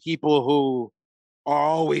these people who are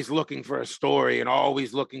always looking for a story and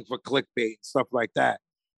always looking for clickbait and stuff like that.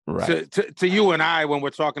 Right. To you and I, when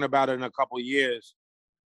we're talking about it in a couple of years,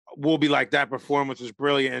 we'll be like, that performance is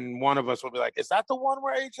brilliant. And one of us will be like, is that the one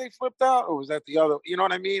where AJ flipped out? Or was that the other? You know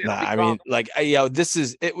what I mean?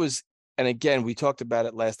 And again, we talked about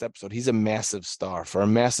it last episode. He's a massive star. For a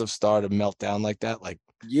massive star to melt down like that, like,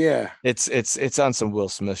 yeah, it's on some Will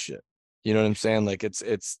Smith shit. You know what I'm saying? Like,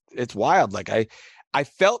 it's wild. Like, I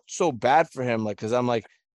felt so bad for him, like, because I'm like,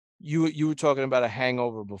 you were talking about a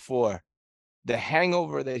hangover before. The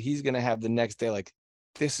hangover that he's gonna have the next day, like,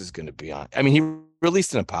 this is gonna be on. I mean, he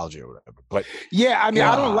released an apology or whatever, but yeah, I mean,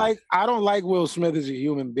 I don't like Will Smith as a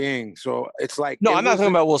human being. So it's like, no, I'm not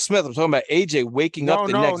talking about Will Smith. I'm talking about AJ waking up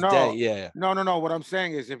the next day. Yeah. No. What I'm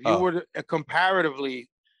saying is, if you were to comparatively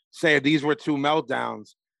say these were two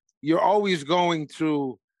meltdowns, you're always going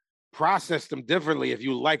to process them differently if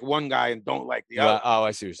you like one guy and don't like the other. Oh,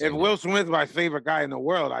 I see what you're saying. If Will Smith, my favorite guy in the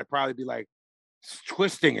world, I'd probably be like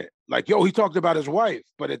twisting it. Like, yo, he talked about his wife,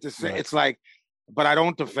 but at the same, it's like, but I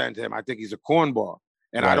don't defend him. I think he's a cornball.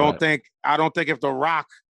 And I don't think if The Rock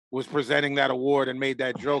was presenting that award and made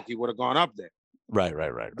that joke, he would have gone up there. Right.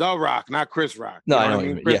 The Rock, not Chris Rock. No, I know what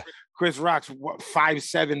you mean. Chris Rock's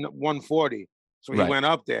 5'7", 140. So he went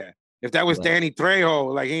up there. If that was Danny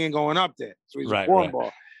Trejo, like, he ain't going up there. So he's a cornball.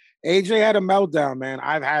 Right. AJ had a meltdown, man.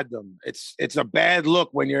 I've had them. It's a bad look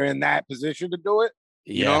when you're in that position to do it.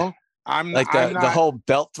 You know? I'm like the whole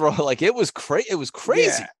belt throw, like, it was crazy. It was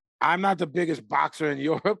crazy. Yeah. I'm not the biggest boxer in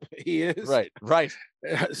Europe. He is. Right.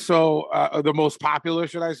 So the most popular,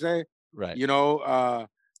 should I say? Right.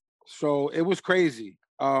 So it was crazy.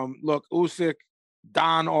 Look, Usyk,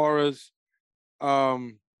 Don Auras,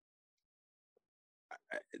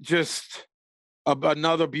 just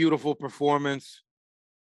another beautiful performance.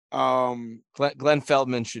 Glenn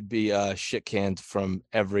Feldman should be shit canned from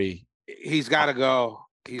every. He's got to go.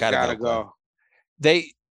 He's got to go.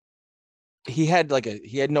 He had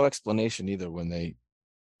no explanation either when they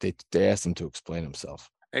asked him to explain himself.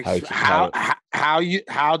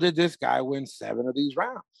 How did this guy win 7 of these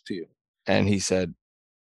rounds to you? And he said,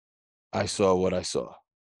 I saw what I saw,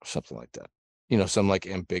 or something like that. some like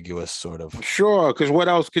ambiguous sort of. Sure, because what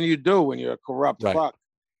else can you do when you're a corrupt fuck?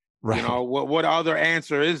 Right. What other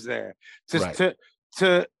answer is there?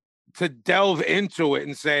 To delve into it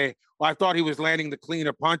and say, well, I thought he was landing the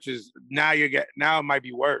cleaner punches. Now it might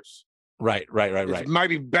be worse. Right. It might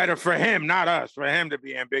be better for him, not us, for him to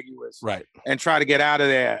be ambiguous. Right. And try to get out of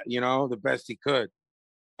there, the best he could.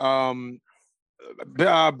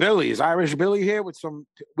 Billy, is Irish Billy here with some?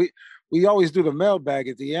 We always do the mailbag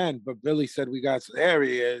at the end, but Billy said we got. There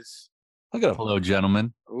he is. Look at him. Hello,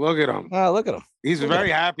 gentlemen. Look at him. Look at him. He's very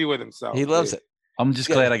happy with himself. He loves it. I'm just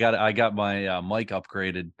glad I got my mic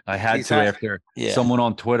upgraded. I had to after someone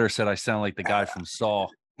on Twitter said I sound like the guy from Saw.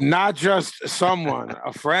 Not just someone,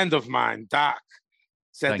 a friend of mine, Doc,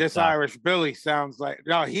 said this Doc. Irish Billy sounds like.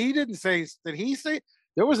 No, he didn't say. Did he say?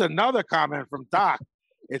 There was another comment from Doc.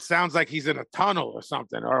 It sounds like he's in a tunnel or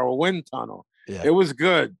something, or a wind tunnel. Yeah. It was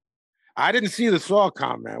good. I didn't see the Saw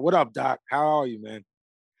comment. What up, Doc? How are you, man?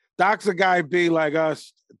 Doc's a guy be like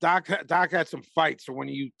us. Doc had some fights, so when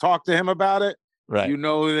you talk to him about it, right, you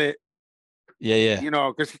know that. Yeah.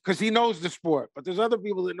 Because he knows the sport, but there's other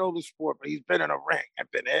people that know the sport, but he's been in a ring and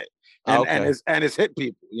been hit and has hit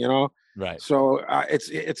people. Right. So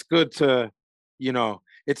it's good to,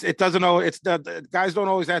 it doesn't know the guys don't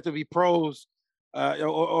always have to be pros,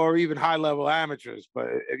 or even high level amateurs, but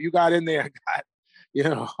if you got in there,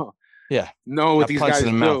 know what these guys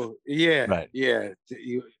do. Yeah, right. Yeah.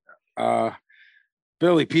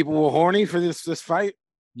 Billy, people were horny for this fight.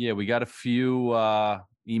 Yeah, we got a few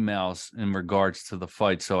emails in regards to the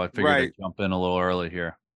fight, so I figured I'd jump in a little early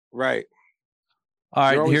here. Right. All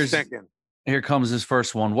right, here comes this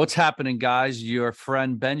first one. What's happening, guys? Your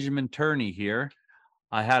friend Benjamin Turney here.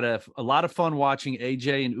 I had a lot of fun watching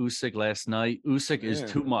AJ and Usyk last night. Usyk is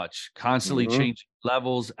too much, constantly changing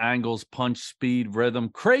levels, angles, punch speed, rhythm,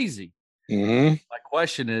 crazy. My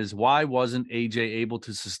question is, why wasn't AJ able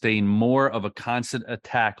to sustain more of a constant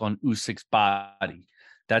attack on Usyk's body?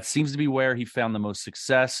 That seems to be where he found the most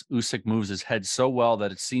success. Usyk moves his head so well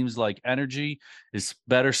that it seems like energy is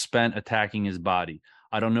better spent attacking his body.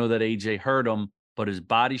 I don't know that AJ hurt him, but his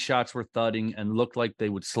body shots were thudding and looked like they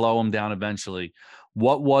would slow him down eventually.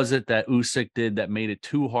 What was it that Usyk did that made it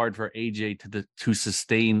too hard for AJ to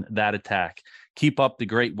sustain that attack? Keep up the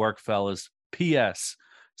great work, fellas. P.S.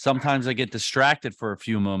 Sometimes I get distracted for a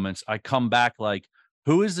few moments. I come back like,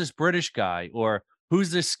 who is this British guy? Or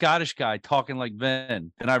who's this Scottish guy talking like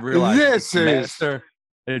Vin? And I realize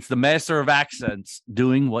it's the master of accents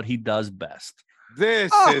doing what he does best.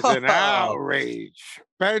 This is an outrage.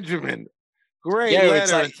 Benjamin, great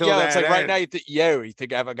letter until that it's like right now you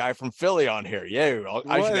think I have a guy from Philly on here.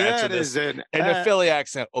 I should answer this in a Philly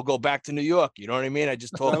accent or go back to New York. You know what I mean? I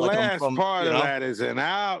just told like I'm from. The last part of that is an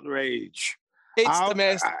outrage. It's the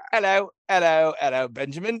master. Hello,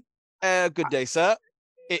 Benjamin. Good day, sir.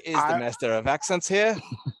 It is the master of accents here.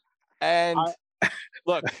 And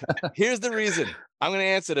look, here's the reason. I'm going to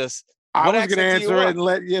answer this. I was going to answer it and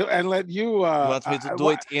let you. You want me to do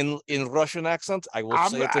it in Russian accent? I will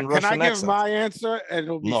say it in Russian accent. Can I give my answer and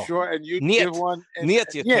it'll be short and you give one? And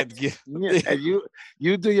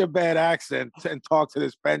you do your bad accent and talk to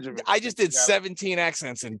this Benjamin. I just did 17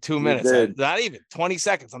 accents in 2 minutes. Not even 20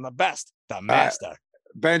 seconds. I'm the best. The master.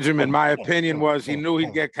 Benjamin, my opinion was he knew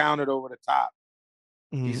he'd get counted over the top.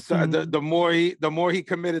 The more he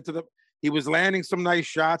committed to he was landing some nice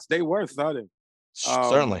shots. They were thudding.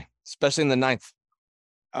 Certainly. Especially in the ninth.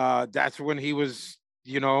 That's when he was,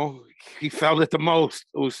 he felt it the most,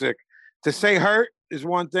 Usyk. To say hurt is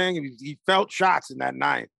one thing. He felt shots in that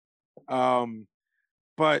ninth.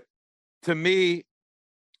 But to me,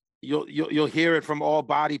 you'll hear it from all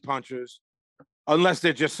body punchers, unless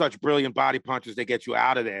they're just such brilliant body punchers, they get you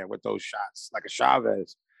out of there with those shots, like a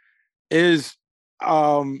Chavez, is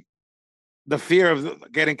the fear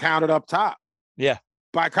of getting counted up top. Yeah.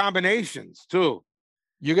 By combinations, too.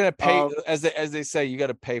 You're gonna pay, as they say, you got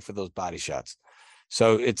to pay for those body shots.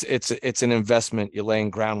 So it's an investment. You're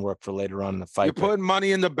laying groundwork for later on in the fight. You're putting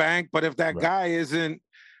money in the bank, but if that guy isn't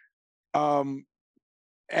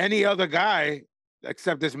any other guy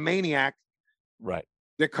except this maniac, right,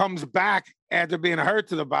 that comes back after being hurt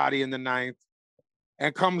to the body in the ninth,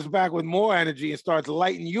 and comes back with more energy and starts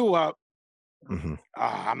lighting you up.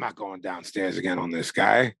 I'm not going downstairs again on this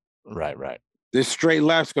guy. Right. This straight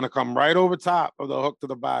left's going to come right over top of the hook to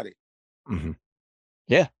the body.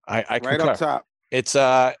 Yeah, I concur. Right up top.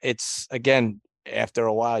 It's again, after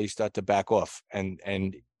a while you start to back off,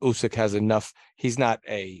 and Usyk has enough. He's not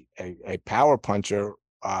a power puncher.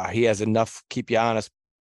 He has enough keep you honest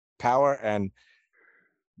power, and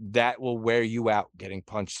that will wear you out getting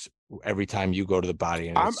punched every time you go to the body.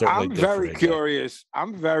 And I'm very curious.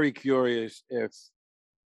 I'm very curious if,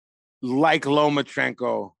 like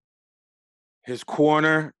Lomachenko, his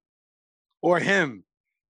corner or him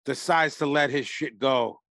decides to let his shit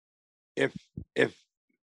go. If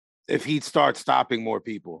he'd start stopping more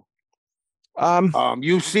people.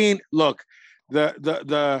 You've seen, look,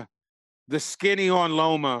 the skinny on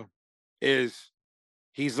Loma is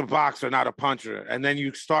he's a boxer, not a puncher. And then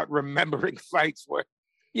you start remembering fights where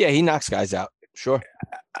he knocks guys out. Sure.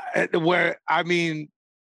 Where, I mean,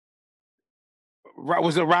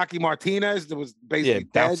 was it Rocky Martinez that was basically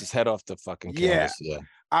bounced his head off the fucking canvas? Yeah.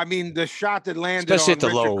 I mean, the shot that landed especially on at the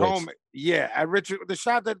Richard lower Coleman. weights. Yeah, the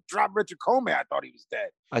shot that dropped Richard Coleman, I thought he was dead.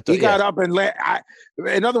 He got up and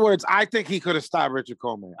in other words, I think he could have stopped Richard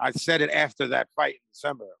Coleman. I said it after that fight in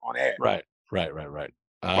December on air. Right.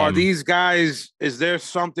 Are these guys? Is there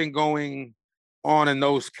something going on in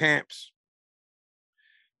those camps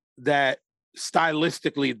that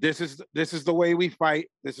stylistically this is the way we fight?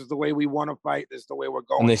 This is the way we want to fight. This is the way we're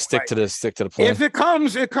going. And they stick to the plan. If it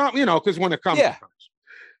comes, it comes. You know, because when it comes, it comes.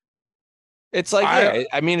 It's like,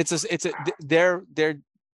 I mean,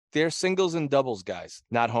 they're singles and doubles guys,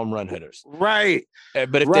 not home run hitters. Right.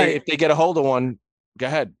 But if they get a hold of one, go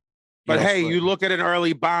ahead. But hey, you look at an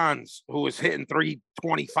early Bonds who was hitting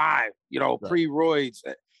 325, pre-roids,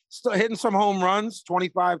 still hitting some home runs,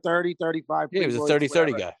 25, 30, 35. Yeah, he was a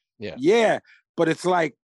 30-30 guy. Yeah. Yeah. But it's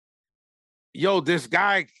like, this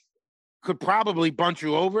guy could probably bunt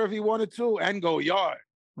you over if he wanted to and go yard.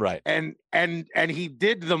 Right. And he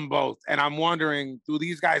did them both. And I'm wondering, do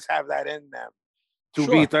these guys have that in them to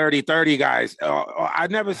be 30-30 guys? I've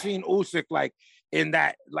never seen Usyk like in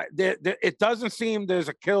that. Like it doesn't seem there's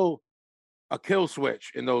a kill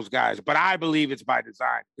switch in those guys, but I believe it's by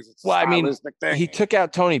design because it's a stylistic thing. He took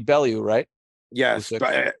out Tony Bellew, right? Yes,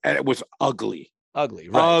 and it was ugly. Ugly,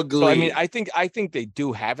 right? Ugly. So, I mean, I think they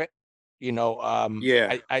do have it.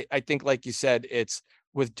 I think, like you said, it's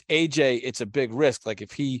with AJ, it's a big risk. Like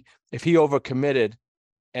if he overcommitted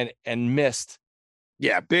and missed.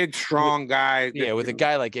 Yeah, big, strong guy. Yeah, with a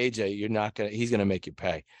guy like AJ, he's gonna make you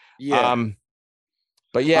pay. Yeah.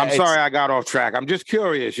 But yeah, I'm sorry I got off track. I'm just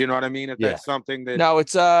curious, you know what I mean? If that's something that No,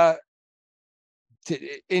 it's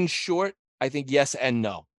in short, I think yes and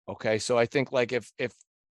no. Okay. So I think like if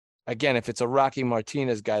it's a Rocky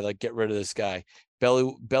Martinez guy, like get rid of this guy.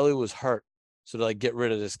 Bellew was hurt. So to like get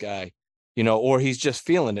rid of this guy, or he's just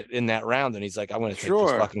feeling it in that round and he's like, I'm gonna take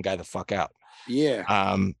this fucking guy the fuck out.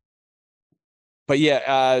 Yeah. But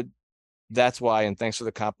yeah, that's why, and thanks for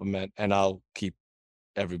the compliment, and I'll keep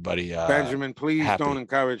everybody Benjamin, please happy. Don't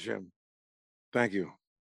encourage him. Thank you.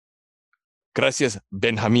 Gracias,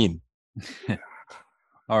 Benjamin.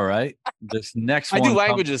 All right. This next one. I do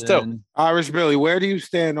languages too. Irish Billy, where do you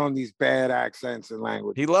stand on these bad accents and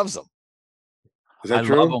language? He loves them. Is that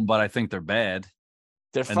true? I love them, but I think they're bad.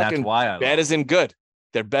 They're fucking that's why bad as in good.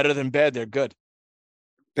 They're better than bad. They're good.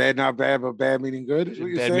 Bad, not bad, but bad meaning good. Is what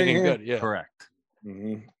you're bad saying meaning here? Good. Yeah. Correct.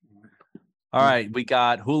 Mm-hmm. All right, we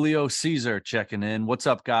got Julio Caesar checking in. What's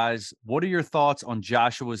up, guys? What are your thoughts on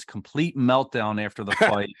Joshua's complete meltdown after the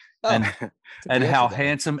fight, and how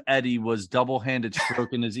handsome Eddie was double-handed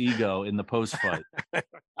stroking his ego in the post-fight?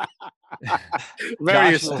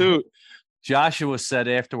 Very astute. Joshua said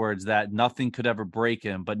afterwards that nothing could ever break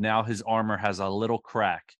him, but now his armor has a little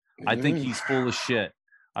crack. I think he's full of shit.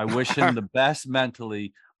 I wish him the best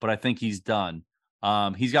mentally, but I think he's done.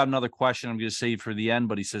 He's got another question I'm going to save for the end,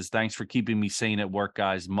 but he says, thanks for keeping me sane at work,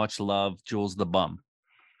 guys. Much love, Jules the Bum.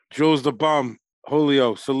 Jules the Bum.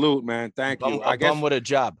 Julio, salute, man. Thank you. I guess bum with a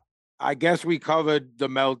job. I guess we covered the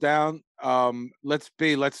meltdown. Let's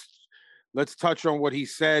touch on what he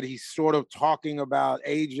said. He's sort of talking about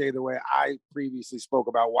AJ the way I previously spoke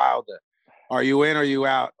about Wilder. Are you in or are you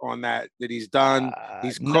out on that? That he's done?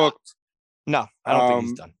 He's cooked? No, I don't think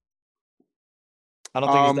he's done. I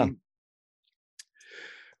don't think he's done.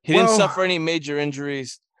 He didn't suffer any major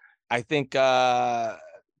injuries. I think I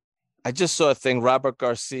just saw a thing. Robert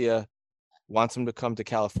Garcia wants him to come to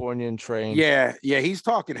California and train. Yeah, he's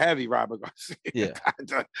talking heavy, Robert Garcia. Yeah.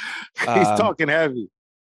 He's talking heavy.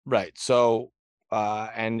 Right. So,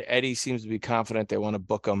 and Eddie seems to be confident they want to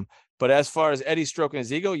book him. But as far as Eddie stroking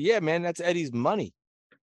his ego, yeah, man, that's Eddie's money.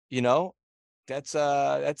 That's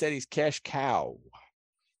Eddie's cash cow.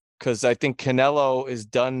 Because I think Canelo is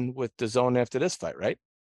done with the zone after this fight, right?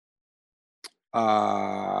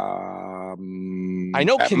 I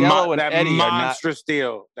know Canelo and Eddie monstrous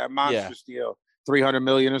deal. That monstrous deal, $300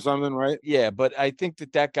 million or something, right? Yeah, but I think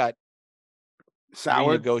that got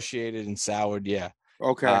soured, negotiated and soured. Yeah.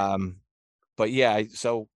 Okay. But yeah,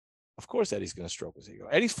 so of course Eddie's going to stroke his ego.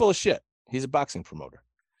 Eddie's full of shit. He's a boxing promoter.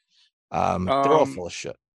 They're all full of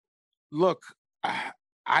shit. Look,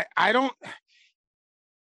 I don't.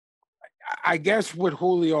 I guess with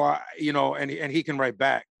Julio, and he can write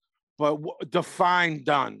back, but define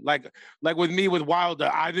done. Like with me with Wilder,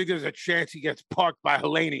 I think there's a chance he gets parked by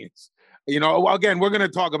Helenius. Again, we're going to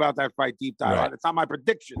talk about that fight deep dive. Right. It's not my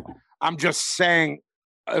prediction. I'm just saying,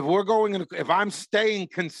 if I'm staying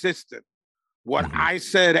consistent, what I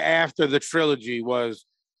said after the trilogy was,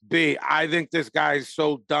 I think this guy's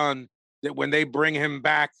so done that when they bring him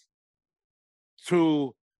back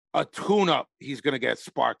to a tune-up, he's going to get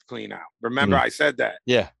sparked clean out. Remember, I said that.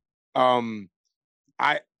 Yeah. I'll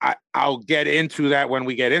get into that when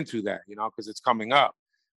we get into that, because it's coming up.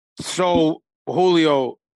 So,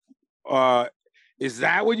 Julio, is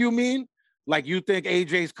that what you mean? Like, you think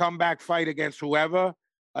AJ's comeback fight against whoever,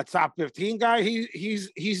 a top 15 guy,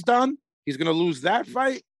 he's done? He's going to lose that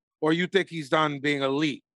fight? Or you think he's done being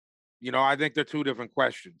elite? I think they're two different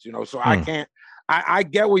questions, so I can't. I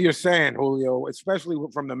get what you're saying, Julio, especially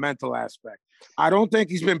from the mental aspect. I don't think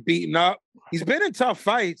he's been beaten up. He's been in tough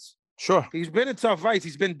fights. Sure. He's been in tough fights.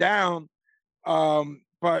 He's been down.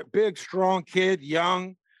 But big, strong kid,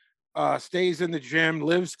 young, stays in the gym,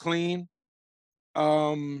 lives clean.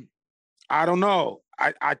 I don't know.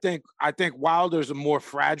 I think Wilder's a more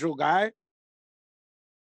fragile guy.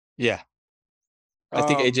 Yeah. I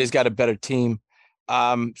think AJ's got a better team.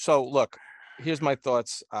 So look, here's my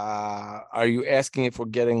thoughts. Are you asking if we're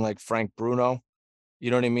getting like Frank Bruno? You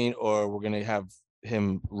know what I mean? Or we're going to have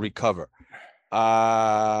him recover?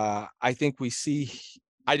 I think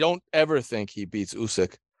I don't ever think he beats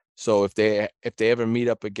Usyk. So if they ever meet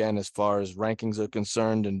up again, as far as rankings are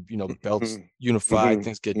concerned, and belts unified,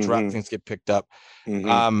 things get dropped, things get picked up.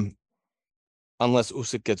 Unless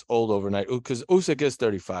Usyk gets old overnight, because Usyk is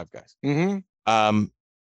 35, guys.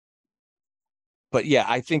 But yeah,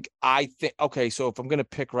 I think okay. So if I'm gonna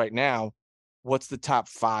pick right now, what's the top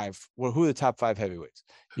 5? Well, who are the top 5 heavyweights?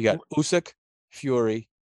 You got Usyk, Fury,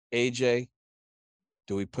 AJ.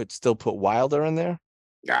 Do we still put Wilder in there?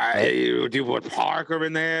 Do you put Parker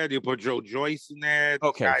in there? Do you put Joe Joyce in there?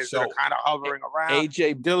 Okay, guys that are kind of hovering around.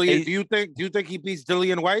 AJ Dillian. Do you think he beats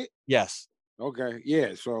Dillian White? Yes. Okay.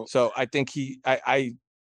 Yeah. So I think I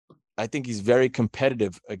think he's very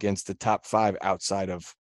competitive against the top 5 outside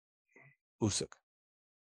of Usyk.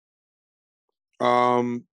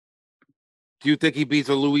 Do you think he beats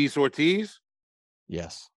a Luis Ortiz?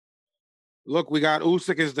 Yes. Look, we got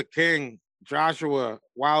Usyk as the king, Joshua,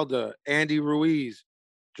 Wilder, Andy Ruiz,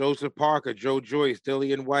 Joseph Parker, Joe Joyce,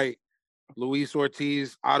 Dillian White, Luis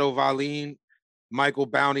Ortiz, Otto Wallin, Michael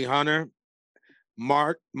Bounty Hunter,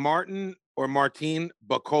 Martin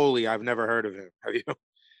Bakole. I've never heard of him. Have you?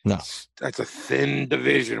 No. That's a thin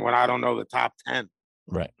division when I don't know the top 10.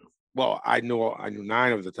 Right. Well, I knew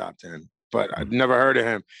 9 of the top 10, but I've never heard of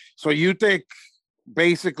him. So you think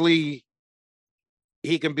basically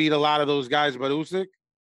he can beat a lot of those guys, but Usyk?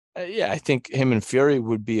 Yeah, I think him and Fury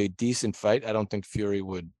would be a decent fight. I don't think Fury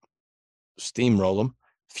would steamroll him.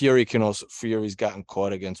 Fury's gotten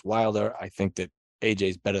caught against Wilder. I think that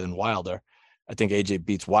AJ's better than Wilder. I think AJ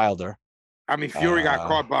beats Wilder. I mean, Fury got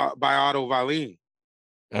caught by Otto Wallin.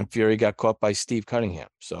 And Fury got caught by Steve Cunningham.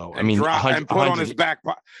 So and put on his back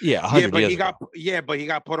pocket. Yeah, but he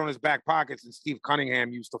got put on his back pockets. And Steve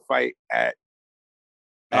Cunningham used to fight at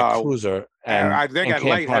cruiser, and I think at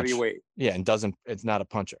light heavyweight. Yeah, and it's not a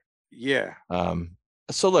puncher. Yeah.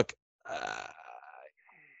 So look,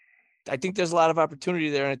 I think there's a lot of opportunity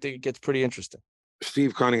there, and I think it gets pretty interesting.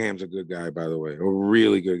 Steve Cunningham's a good guy, by the way, a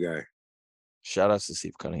really good guy. Shout outs to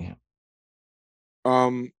Steve Cunningham.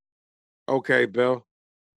 Okay, Bill.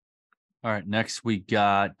 All right, next we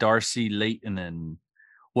got Darcy Leighton.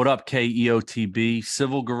 What up, KEOTB?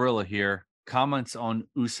 Civil Gorilla here. Comments on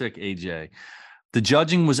Usyk AJ. The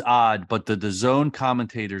judging was odd, but the DAZN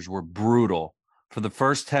commentators were brutal. For the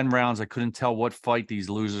first 10 rounds, I couldn't tell what fight these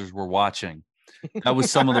losers were watching. That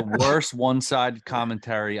was some of the worst one-sided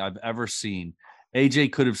commentary I've ever seen.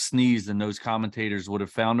 AJ could have sneezed, and those commentators would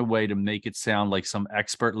have found a way to make it sound like some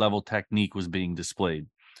expert-level technique was being displayed.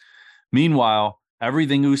 Meanwhile,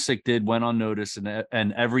 everything Usyk did went unnoticed,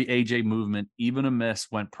 and every AJ movement, even a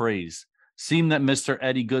miss, went praised. Seemed that Mr.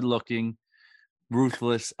 Eddie Good-looking,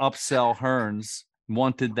 ruthless upsell Hearns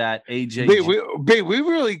wanted that AJ. We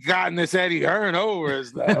really gotten this Eddie Hearn over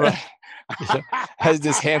as that. Has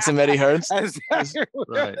this handsome Eddie Hearns?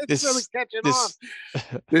 Right. This really catching on.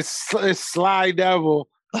 This sly devil.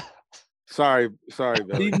 Sorry,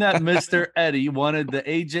 Billy. Seeing that Mr. Eddie wanted the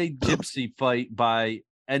AJ Gypsy fight by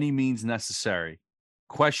any means necessary.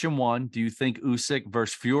 Question 1, do you think Usyk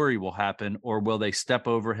versus Fury will happen, or will they step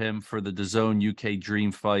over him for the DAZN UK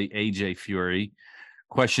Dream fight, AJ Fury?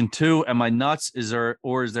 Question 2, am I nuts? Is there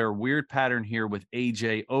a weird pattern here with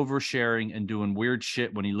AJ oversharing and doing weird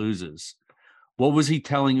shit when he loses? What was he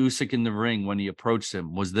telling Usyk in the ring when he approached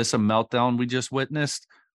him? Was this a meltdown we just witnessed?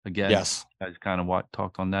 Again, yes. I kind of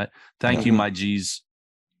talked on that. Thank you, my G's.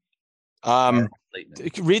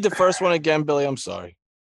 Read the first one again, Billy. I'm sorry.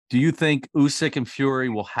 Do you think Usyk and Fury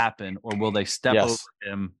will happen, or will they step over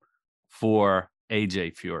him for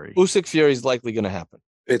AJ Fury? Usyk Fury is likely going to happen.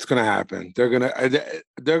 It's going to happen. They're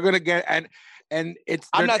going to get and it's.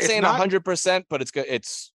 I'm not saying 100%, but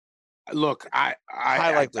it's. Look, I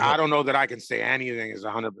don't know that I can say anything is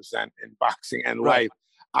 100% in boxing and life.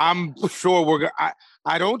 I'm sure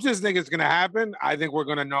I don't just think it's going to happen. I think we're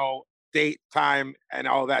going to know date, time, and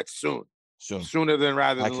all that sooner than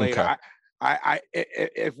rather than later.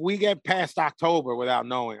 If we get past October without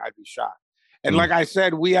knowing, I'd be shocked. And like I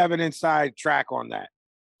said, we have an inside track on that.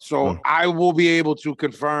 So I will be able to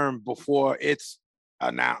confirm before it's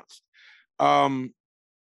announced. Well,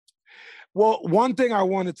 one thing I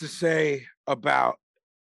wanted to say about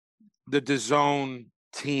the DAZN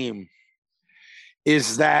team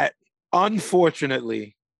is that,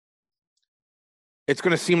 unfortunately, it's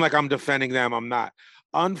going to seem like I'm defending them. I'm not.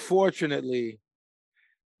 Unfortunately,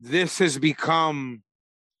 this has become,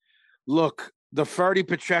 look, the Ferdy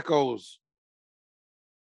Pachecos,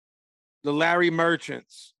 the Larry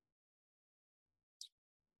Merchants,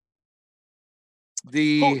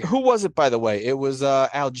 who was it, by the way? It was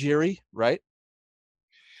Algieri, right?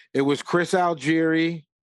 It was Chris Algieri.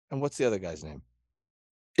 And what's the other guy's name?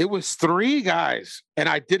 It was 3 guys, and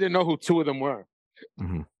I didn't know who 2 of them were.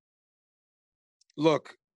 Mm-hmm.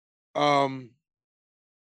 Look,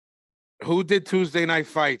 who did Tuesday Night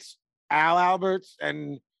Fights? Al Alberts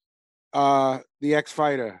and the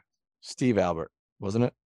ex-fighter. Steve Albert, wasn't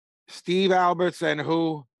it? Steve Alberts, and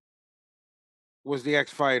who was the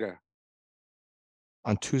ex-fighter?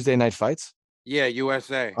 On Tuesday Night Fights? Yeah,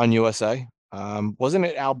 USA. On USA. Wasn't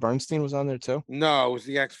it Al Bernstein was on there too? No, it was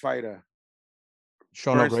the ex-fighter.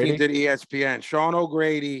 Sean Bernstein O'Grady did ESPN. Sean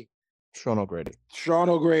O'Grady,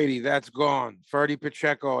 that's gone. Ferdy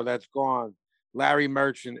Pacheco, that's gone. Larry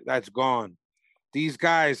Merchant, that's gone. These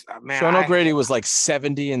guys, man. Sean O'Grady was like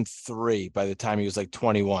 70-3 by the time he was like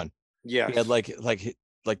 21. Yes. He had like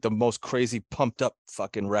the most crazy pumped up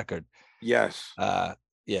fucking record. Yes.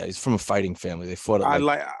 Yeah, he's from a fighting family. They fought at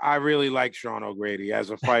I really like Sean O'Grady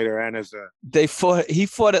as a fighter and as a he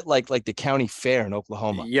fought at like the county fair in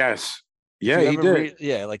Oklahoma. Yes. Yeah, he did.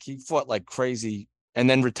 He fought like crazy and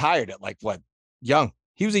then retired at like what? Young.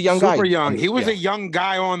 He was a young guy. Super young. He was a young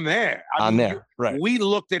guy on there. Right. We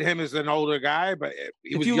looked at him as an older guy, but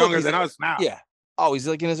he was younger than us now. Yeah. Oh, he's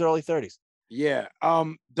like in his early 30s. Yeah.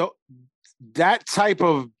 That type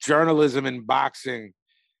of journalism in boxing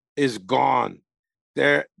is gone.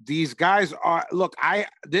 These guys are, look,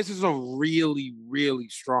 this is a really, really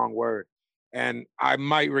strong word, and I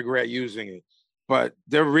might regret using it, but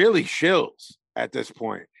they're really shills at this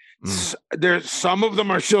point. There's some of them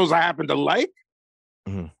are shills I happen to like,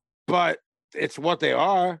 but it's what they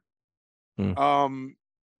are. They're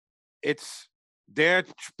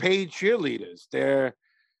paid cheerleaders. They're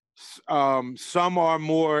some are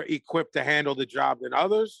more equipped to handle the job than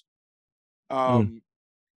others.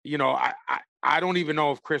 You know, I don't even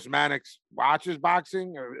know if Chris Mannix watches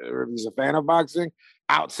boxing or if he's a fan of boxing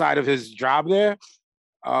outside of his job there.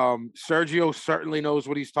 Sergio certainly knows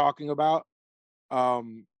what he's talking about.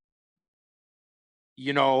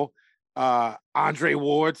 You know, Andre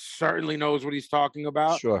Ward certainly knows what he's talking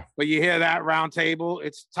about. Sure. But you hear that round table,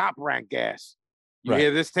 it's top rank gas. You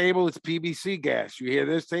hear this table, it's PBC gas. You hear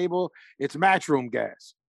this table, it's Matchroom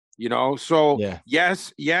gas. You know, so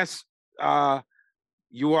yes,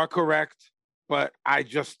 you are correct, but I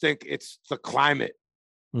just think it's the climate.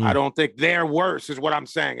 I don't think they're worse, is what I'm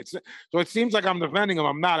saying. So it seems like I'm defending them.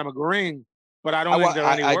 I'm not. I'm agreeing, but I don't think they're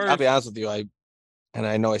any worse. I'll be honest with you.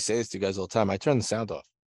 I know I say this to you guys all the time. I turn the sound off.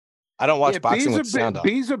 I don't watch boxing with the sound off.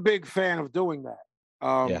 B's a big fan of doing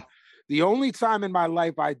that. The only time in my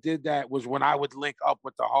life I did that was when I would link up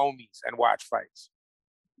with the homies and watch fights,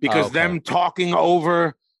 because them talking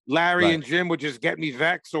over Larry and Jim would just get me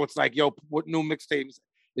vexed. So it's like, yo, what new mixtapes?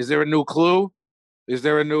 Is there a new Clue? Is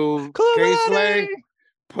there a new K-Slay?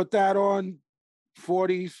 Put that on.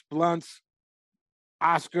 40s, Blunts,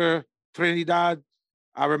 Oscar, Trinidad.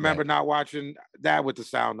 I remember not watching that with the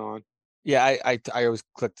sound on. Yeah, I always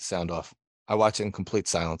click the sound off. I watch it in complete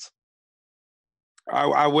silence.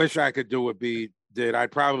 I wish I could do what B did.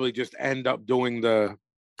 I'd probably just end up doing the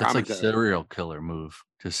That's commentary. Like serial killer move.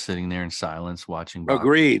 Just sitting there in silence watching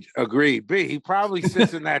boxing. Agreed. B, he probably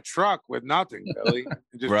sits in that truck with nothing, Billy,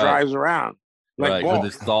 and just drives around. Like with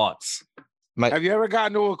his thoughts. Have you ever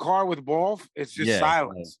gotten into a car with Wolf? It's just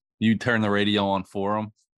silence. You turn the radio on for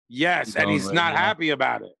him. Yes, and he's not happy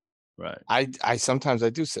about it. Right. I sometimes I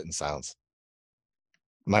do sit in silence.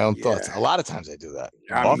 My own thoughts. A lot of times I do that.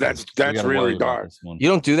 That's really dark. You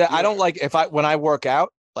don't do that. I don't like when I work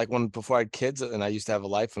out, like before I had kids and I used to have a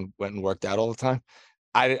life and went and worked out all the time.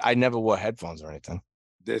 I never wore headphones or anything.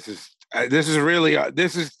 This is really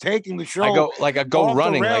this is taking the show. I go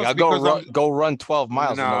running, like I go run 12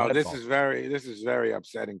 miles. No, this is very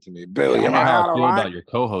upsetting to me, Billy. I don't know how I feel about your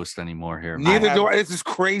co-host anymore here. Neither do I. This is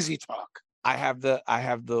crazy talk. I have the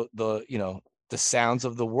the sounds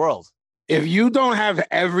of the world. If you don't have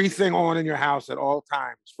everything on in your house at all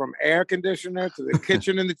times, from air conditioner to the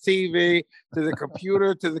kitchen and the TV to the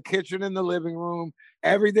computer to the kitchen and the living room,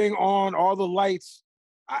 everything on, all the lights,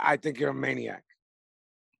 I think you're a maniac.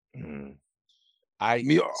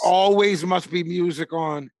 Always must be music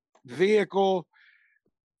on, vehicle,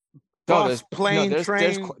 bus, plane,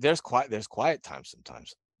 train. There's quiet time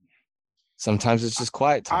sometimes. Sometimes it's just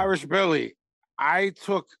quiet time. Irish Billy, I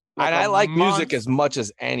took I like music as much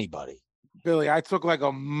as anybody. Billy, I took like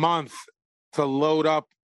a month to load up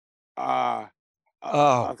a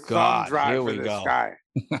thumb drive here we for this go. guy.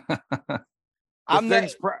 I'm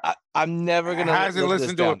never gonna hasn't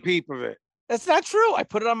listened to a peep of it. That's not true. I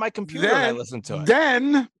put it on my computer and I listen to it.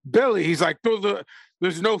 Then Billy, he's like,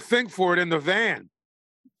 there's no thing for it in the van.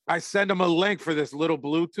 I send him a link for this little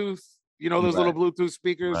Bluetooth. You know those little Bluetooth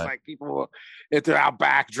speakers, like people if they're out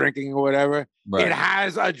back drinking or whatever. Right. It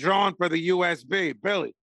has a drawn for the USB.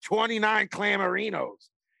 Billy, 29 Clamorinos,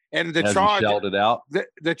 and the charge it out.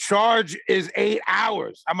 The charge is 8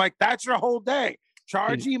 hours. I'm like, that's your whole day.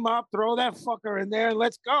 Charge him up, throw that fucker in there, and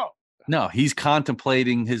let's go. No, he's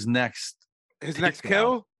contemplating his next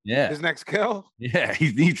kill. Yeah, his next kill. Yeah,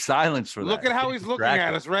 he needs silence for that. Look at how he's looking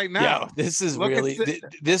at us right now. Yo, this is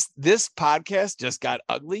this podcast just got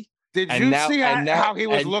ugly. Did you see how he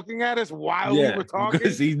was looking at us while we were talking?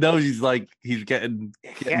 Because he knows he's getting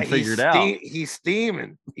figured out. He's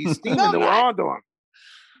steaming. He's steaming. We're on to him.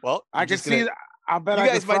 Well, I can see that. I bet you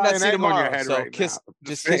guys might not see tomorrow. So kiss.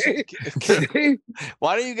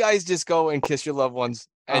 Why don't you guys just go and kiss your loved ones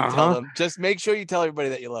and tell them? Just make sure you tell everybody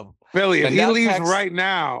that you love them. Billy, if he leaves right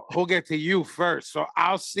now, he'll get to you first. So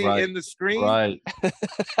I'll see in the screen. Right.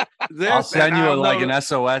 I'll send you an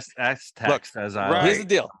SOS text as I. Here's the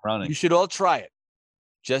deal. Running. You should all try it.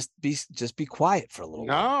 Just be quiet for a little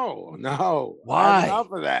while. No. Why? I have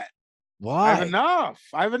enough of that. Why? I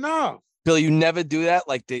have enough. Billy, you never do that.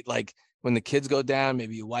 Like when the kids go down,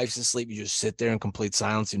 maybe your wife's asleep, you just sit there in complete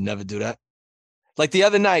silence. You never do that. Like the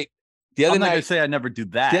other night. I'm not gonna say I never do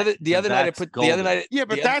that. The other night. Yeah,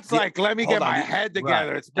 but that's like, let me get my head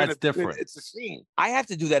together. Right. That's different. It's a scene. I have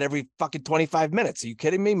to do that every fucking 25 minutes. Are you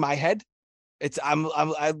kidding me? My head.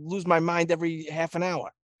 I lose my mind every half an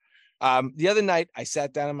hour. The other night I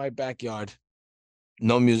sat down in my backyard,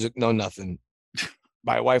 no music, no nothing.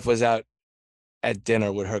 My wife was out at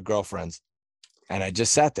dinner with her girlfriends, and I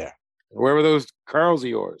just sat there. Where were those curls of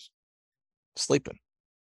yours? Sleeping.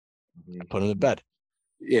 I put them to bed.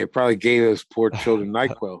 Yeah, probably gave those poor children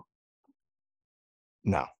NyQuil.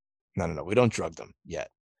 No. We don't drug them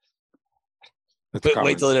yet. But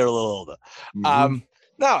wait till they're a little older. No,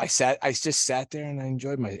 I just sat there and I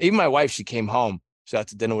enjoyed even my wife. She came home. She out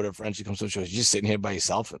to dinner with her friend. She comes home. She goes, "You're just sitting here by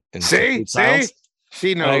yourself." See,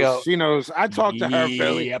 she knows. She knows. I talked to her,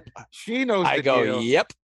 Billy. Yep. She knows. I go, deal.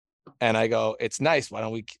 Yep. And I go, it's nice. Why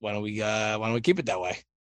don't we keep it that way?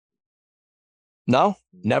 No,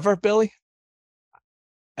 never, Billy.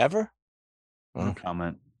 Ever? No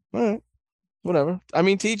comment. All right. Whatever. I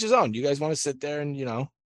mean, to each his own. You guys want to sit there and, No,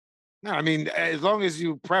 I mean, as long as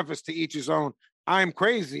you preface to each his own, I'm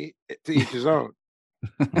crazy, to each his own.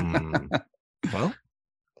 Well,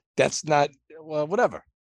 that's not, whatever.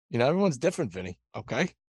 Everyone's different, Vinny. Okay.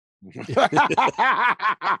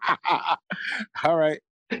 All right.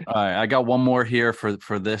 I got one more here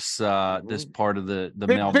for this this part of the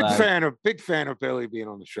mailbag. Big fan of Billy being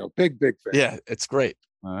on the show. Big fan. Yeah, it's great.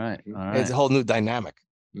 All right. It's a whole new dynamic.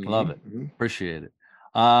 Love it. Appreciate it.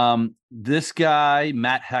 This guy,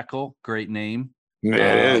 Matt Heckle, great name. Yeah,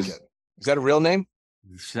 it is. Is that a real name?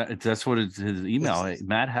 That's what his email.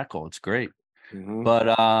 Matt Heckle. It's great.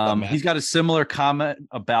 But he's got a similar comment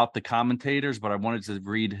about the commentators, but I wanted to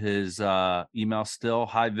read his email still.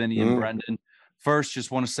 Hi, Vinny and Brendan. First, just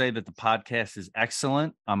want to say that the podcast is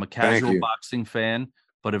excellent. I'm a casual boxing fan,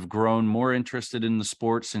 but have grown more interested in the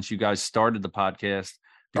sport since you guys started the podcast.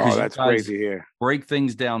 Because that's crazy here. Break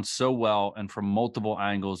things down so well and from multiple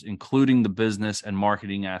angles, including the business and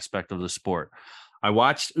marketing aspect of the sport. I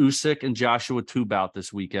watched Usyk and Joshua 2 bout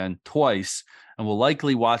this weekend twice and will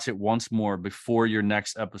likely watch it once more before your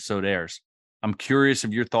next episode airs. I'm curious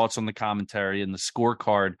of your thoughts on the commentary and the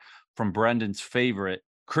scorecard from Brendan's favorite,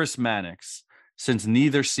 Chris Mannix, since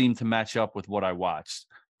neither seemed to match up with what I watched.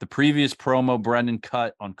 The previous promo Brendan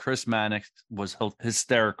cut on Chris Mannix was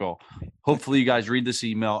hysterical. Hopefully you guys read this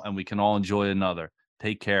email and we can all enjoy another.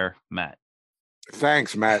 Take care, Matt.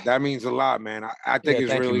 Thanks, Matt. That means a lot, man. I think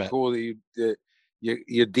it's really cool that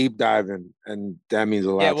you're deep diving, and that means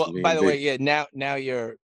a lot. Yeah. Well, by the way, now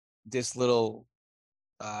you're this little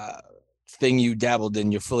thing you dabbled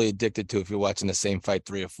in. You're fully addicted to if you're watching the same fight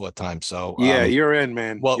 3 or 4 times. So you're in,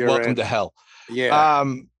 man. Well, welcome to hell. Yeah.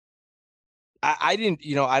 I didn't.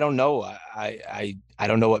 I don't know. I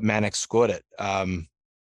don't know what Mannix scored it.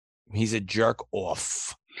 He's a jerk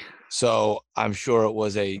off. So I'm sure it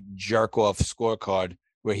was a jerk off scorecard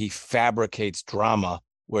where he fabricates drama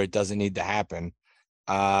where it doesn't need to happen.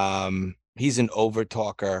 He's an over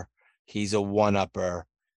talker. He's a one upper.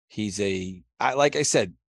 Like I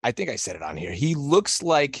said, I think I said it on here. He looks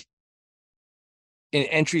like an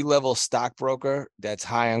entry level stockbroker that's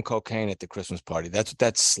high on cocaine at the Christmas party. That's what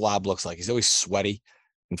that slob looks like. He's always sweaty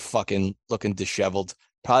and fucking looking disheveled.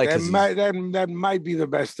 Probably that might be the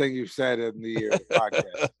best thing you've said in the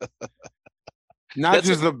podcast. Not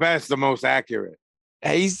just the best, the most accurate.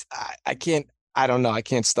 I don't know. I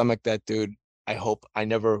can't stomach that dude. I hope I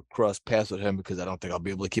never cross paths with him because I don't think I'll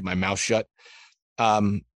be able to keep my mouth shut.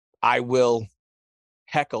 I will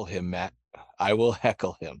heckle him, Matt. I will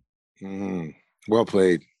heckle him. Well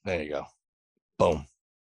played. There you go. Boom.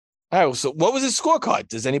 All right. So what was his scorecard?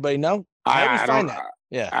 Does anybody know? I find that.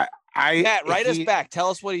 Yeah. Matt, write us back. Tell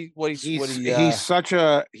us he's such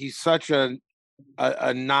a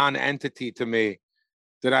non-entity to me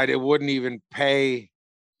that I wouldn't even pay.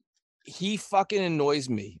 He fucking annoys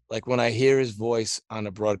me. Like when I hear his voice on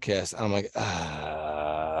a broadcast, I'm like,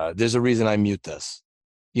 there's a reason I mute this,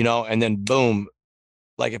 and then boom.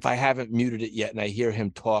 Like if I haven't muted it yet and I hear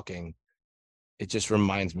him talking, it just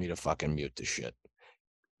reminds me to fucking mute the shit.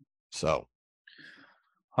 So.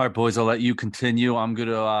 All right, boys, I'll let you continue. I'm going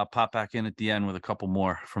to pop back in at the end with a couple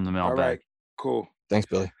more from the mailbag. All right, cool. Thanks,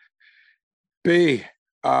 Billy. B,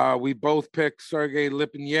 we both picked Sergey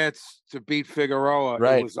Lipinets to beat Figueroa.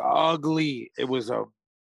 Right. It was ugly. It was a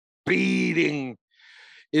beating.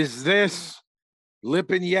 Is this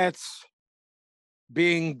Lipinets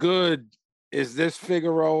being good? Is this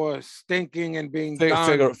Figueroa stinking and being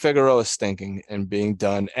done? Figueroa stinking and being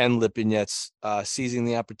done, and Lipinets seizing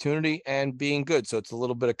the opportunity and being good. So it's a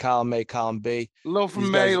little bit of column A, column B. A little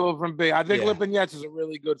from A, a little from B. I think Lipinets is a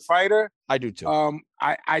really good fighter. I do too.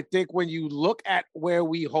 I think when you look at where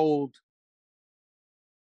we hold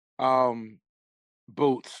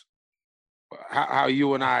Boots, how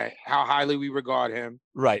you and I, how highly we regard him.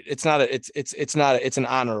 Right. It's an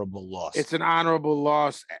honorable loss. It's an honorable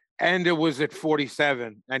loss. And it was at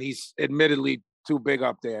 47, and he's admittedly too big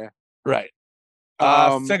up there. Right.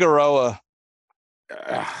 Figueroa,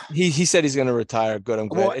 he said he's going to retire. Good, I'm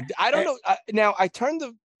glad. Well, I don't know. Now, I turned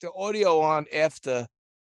the audio on after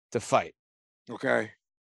the fight. Okay.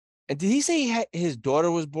 And did he say his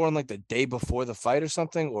daughter was born like the day before the fight or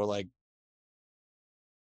something? Or like,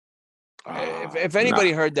 if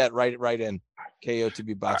anybody heard that, write in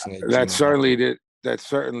KOTB Boxing. That certainly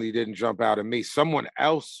didn't jump out at me. Someone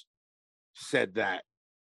else said that.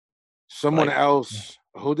 Someone else.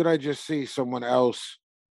 Who did I just see? Someone else.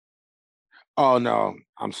 Oh no,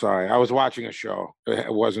 I'm sorry. I was watching a show.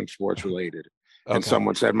 It wasn't sports related, and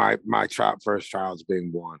someone said my first child's being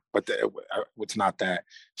born, but it's not that.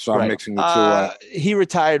 So I'm mixing the two up. He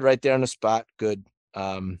retired right there on the spot. Good,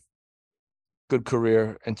 good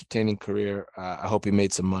career, entertaining career. I hope he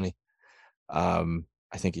made some money. I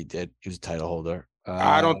think he did. He was a title holder.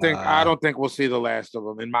 I don't think we'll see the last of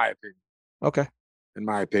him, in my opinion. Okay. In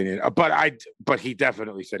my opinion, but he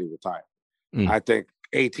definitely said he retired. I think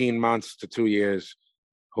 18 months to 2 years,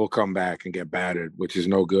 he'll come back and get battered, which is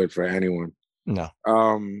no good for anyone. No.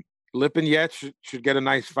 Lipinets should get a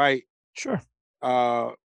nice fight. Sure.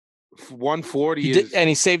 140 and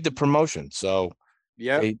he saved the promotion. So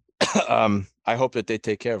yeah. I hope that they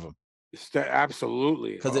take care of him.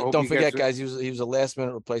 Absolutely. Because don't forget, guys, he was a last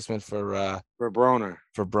minute replacement for Broner.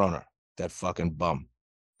 For Broner, that fucking bum.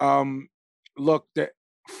 Look, the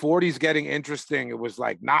 40's getting interesting. It was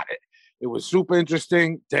it was super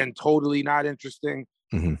interesting, then totally not interesting.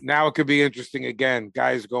 Mm-hmm. Now it could be interesting again.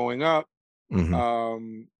 Guys going up.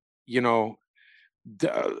 Mm-hmm.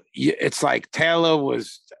 It's like Taylor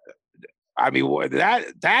was. I mean, that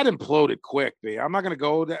imploded quick. I'm not gonna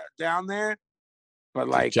go down there. But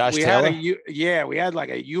like Josh Taylor? we had like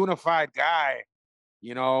a unified guy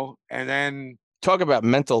and then talk about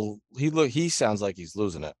mental. He sounds like he's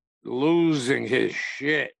losing it. Losing his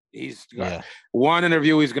shit. He's got one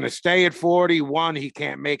interview. He's going to stay at 40. One, he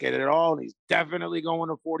can't make it at all. He's definitely going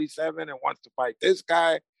to 47 and wants to fight this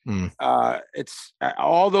guy. It's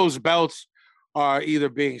all those belts are either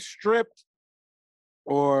being stripped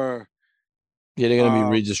or they're going to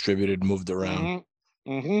be redistributed, moved around.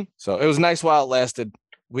 So it was nice while it lasted.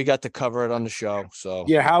 We got to cover it on the show. So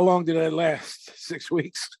how long did it last? 6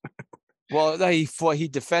 weeks. Well, he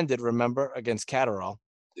defended, remember, against Catterall.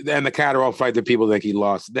 Then the Catterall fight that people think he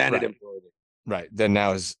lost. Then it imploded. Right. Then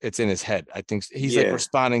now it's in his head. I think he's like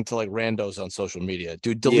responding to like randos on social media.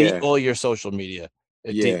 Dude, delete all your social media.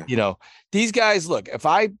 These guys, look, if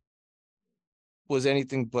I was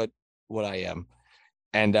anything but what I am,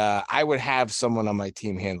 and I would have someone on my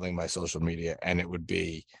team handling my social media, and it would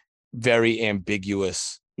be very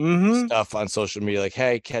ambiguous stuff on social media. Like,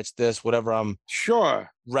 hey, catch this, whatever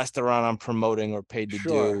restaurant I'm promoting or paid to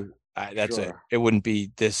do. That's it. It wouldn't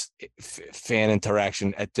be this fan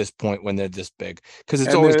interaction at this point when they're this big, because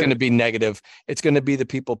it's always going to be negative. It's going to be the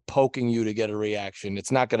people poking you to get a reaction.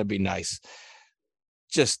 It's not going to be nice.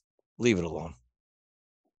 Just leave it alone.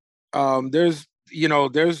 There's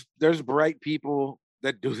bright people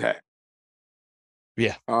that do that.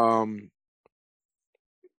 Yeah.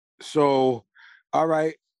 So, all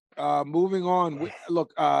right. Moving on.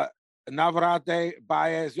 Look, Navarrete,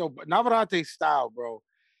 Baez, Navarrete's style, bro,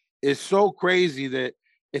 is so crazy that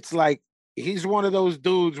it's like he's one of those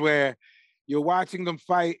dudes where you're watching them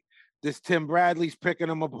fight. This Tim Bradley's picking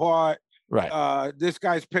them apart. Right. This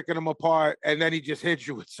guy's picking them apart, and then he just hits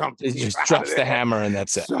you with something. He just drops the hammer, and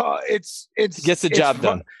that's it. So it's gets the job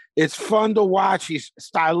done. It's fun to watch. He's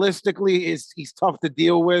stylistically he's tough to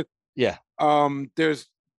deal with. Yeah.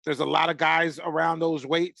 There's a lot of guys around those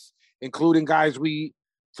weights, including guys we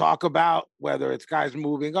talk about, whether it's guys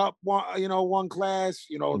moving up one class,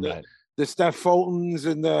 the Steph Fultons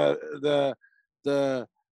and the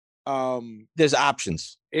there's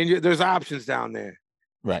options. And there's options down there.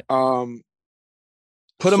 Right.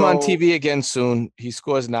 Put him on TV again soon. He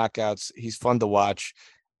scores knockouts. He's fun to watch.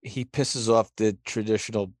 He pisses off the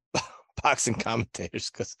traditional boxing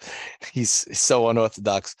commentators because he's so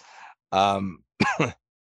unorthodox. But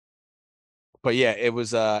yeah, it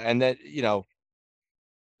was and then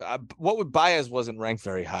what would Baez wasn't ranked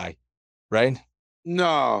very high, right?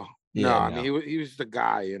 No. I mean he was the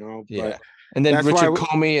guy, Yeah. But and then Richard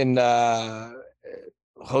Comey and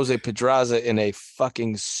Jose Pedraza in a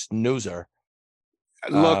fucking snoozer.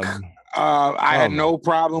 Look, I had no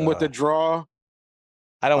problem with the draw.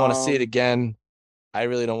 I don't want to see it again. I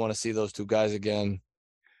really don't want to see those two guys again.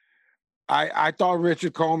 I thought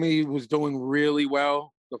Richard Comey was doing really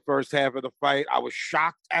well the first half of the fight. I was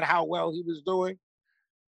shocked at how well he was doing.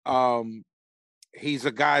 He's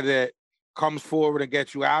a guy that comes forward and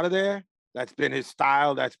gets you out of there. That's been his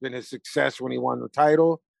style. That's been his success when he won the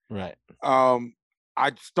title. Right.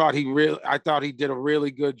 I thought he did a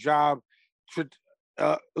really good job.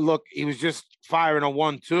 Look, he was just firing a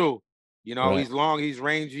 1-2. Right. He's long, he's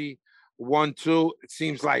rangy. 1-2. It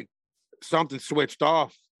seems like something switched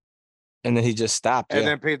off. And then he just stopped. And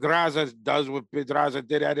then Pedraza does what Pedraza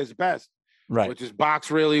did at his best. Right. Which is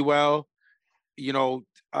box really well.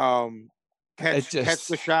 Catch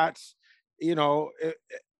the shots.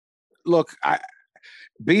 Look,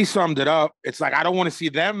 B summed it up. It's like, I don't want to see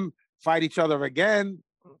them fight each other again.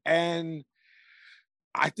 And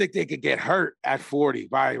I think they could get hurt at 40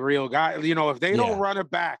 by a real guy. If they don't run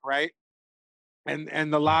it back, right?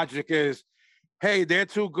 And the logic is, hey, they're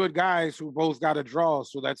two good guys who both got a draw.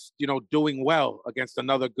 So that's, doing well against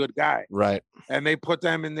another good guy. Right. And they put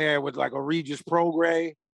them in there with like a Regis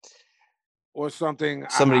Prograis or something.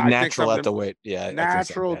 Somebody natural at the weight. Yeah.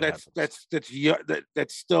 Natural that's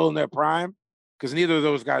still in their prime, because neither of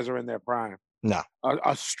those guys are in their prime. No.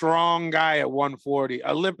 A strong guy at 140.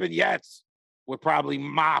 Olympian Yates would probably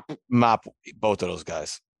mop both of those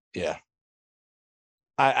guys. Yeah.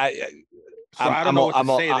 I don't know what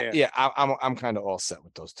to say there. Yeah, I'm kind of all set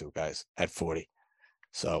with those two guys at 40.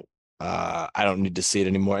 So I don't need to see it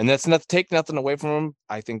anymore. And that's not take nothing away from them.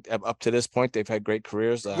 I think up to this point they've had great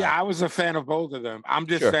careers. I was a fan of both of them. I'm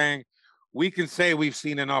just saying we can say we've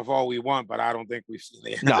seen enough all we want, but I don't think we've seen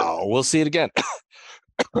it. No, we'll see it again.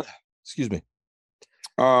 Excuse me.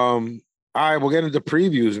 All right, we'll get into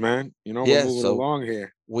previews, man. We're moving along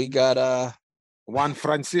here. We got Juan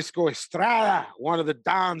Francisco Estrada, one of the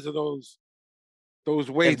dons of those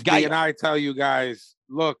weights. B and I tell you guys,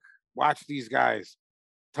 look, watch these guys.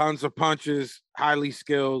 Tons of punches, highly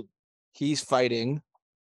skilled. He's fighting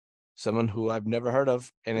someone who I've never heard of,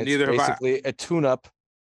 and it's basically a tune-up.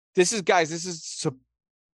 This is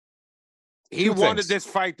He wanted this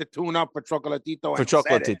fight to tune up for Chocolatito. For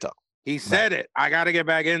Chocolatito. He said it. I got to get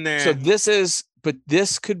back in there. So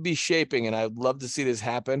this could be shaping, and I'd love to see this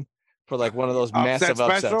happen for like one of those massive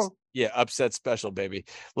upsets. Yeah, upset special, baby.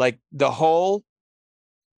 Like the whole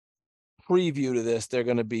preview to this, they're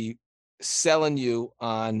going to be selling you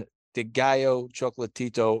on the Gallo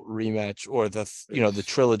Chocolatito rematch or the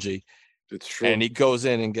trilogy. It's true. And he goes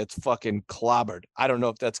in and gets fucking clobbered. I don't know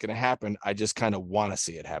if that's going to happen. I just kind of want to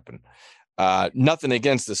see it happen. Nothing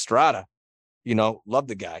against Estrada, love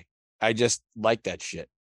the guy. I just like that shit.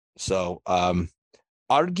 So,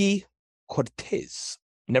 Argy Cortez,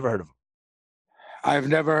 never heard of him. I've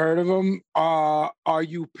never heard of him. Are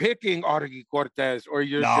you picking Argy Cortez, or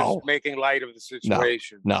you're just making light of the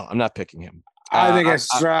situation? No, I'm not picking him. I think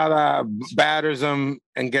Estrada batters him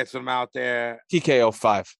and gets him out there. TKO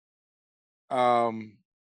 5.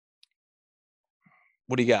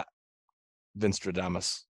 What do you got, Vince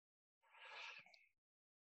Stradamus?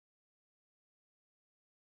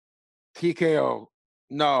 TKO.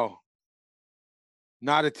 No,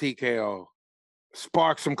 not a TKO.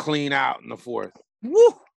 Spark some clean out in the 4th.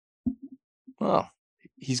 Woo! Well,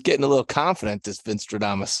 he's getting a little confident, this Vince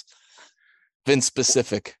Stradamus. Vince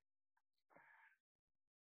specific.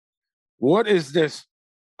 What is this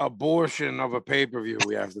abortion of a pay-per-view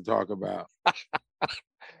we have to talk about?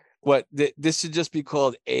 What? This should just be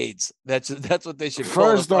called AIDS. That's what they should call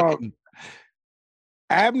it. First off,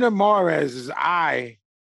 Abner Mares' eye.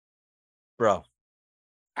 Bro.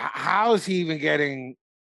 How is he even getting...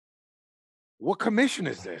 What commission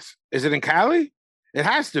is this? Is it in Cali? It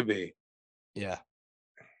has to be. Yeah.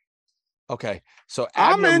 Okay. So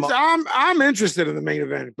I'm interested in the main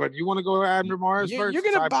event, but you want to go to Abner Mares first? You're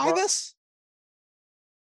gonna buy this?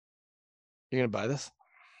 You're gonna buy this?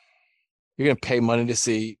 You're gonna pay money to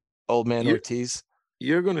see Old Man Ortiz?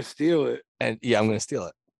 You're gonna steal it. And yeah, I'm gonna steal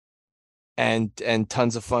it. And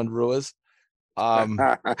tons of fun Ruiz.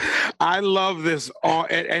 I love this,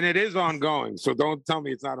 and it is ongoing. So don't tell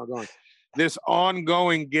me it's not ongoing. This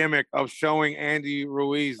ongoing gimmick of showing Andy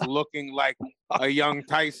Ruiz looking like a young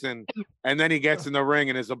Tyson, and then he gets in the ring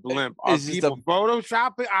and is a blimp. Are people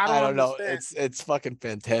photoshopping? I don't know. It's fucking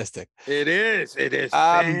fantastic. It is.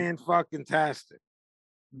 Fan-fucking-tastic.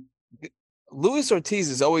 Luis Ortiz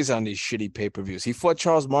is always on these shitty pay-per-views. He fought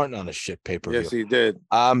Charles Martin on a shit pay-per-view. Yes, he did.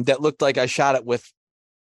 That looked like I shot it with,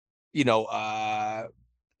 the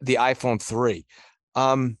iPhone 3.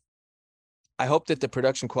 I hope that the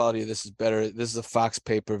production quality of this is better. This is a Fox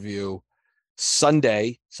pay-per-view.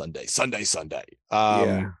 Sunday.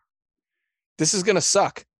 Yeah. This is gonna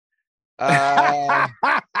suck. I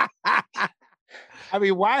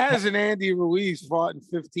mean, why hasn't Andy Ruiz fought in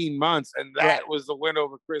 15 months and that was the win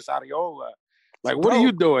over Chris Arreola? Like, what are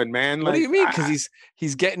you doing, man? What do you mean? Because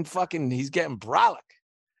he's getting brolic.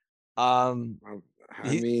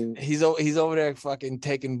 He's over there fucking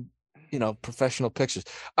taking professional pictures.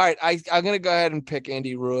 All right, I'm gonna go ahead and pick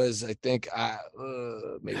Andy Ruiz. I think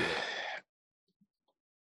maybe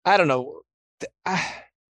I don't know.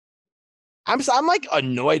 I'm like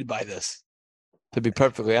annoyed by this, to be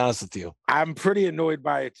perfectly honest with you. I'm pretty annoyed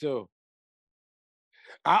by it too.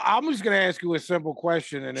 I'm just gonna ask you a simple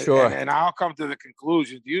question, and I'll come to the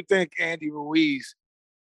conclusion. Do you think Andy Ruiz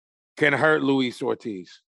can hurt Luis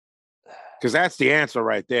Ortiz? Because that's the answer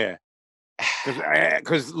right there.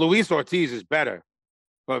 Because Luis Ortiz is better,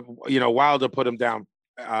 but Wilder put him down.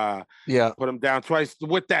 Put him down twice.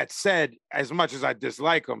 With that said, as much as I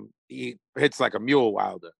dislike him, he hits like a mule,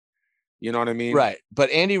 Wilder. You know what I mean? Right.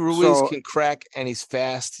 But Andy Ruiz can crack, and he's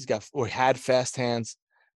fast. Had fast hands.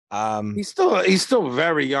 He's still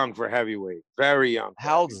very young for heavyweight. Very young.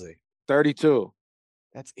 How old is he? 32.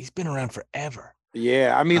 He's been around forever.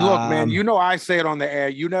 Yeah, I mean, look, man, I say it on the air.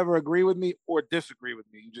 You never agree with me or disagree with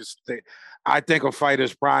me. You just think, I think a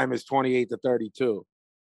fighter's prime is 28 to 32.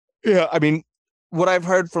 Yeah, I mean, what I've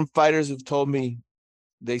heard from fighters who've told me,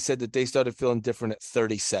 they said that they started feeling different at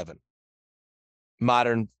 37.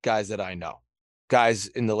 Modern guys that I know, guys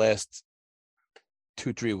in the last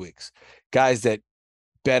 2-3 weeks, guys that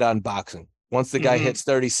bet on boxing. Once the guy hits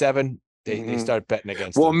 37, they start betting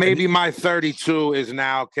against him. Maybe my 32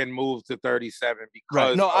 can move to 37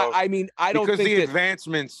 because I mean, I don't think the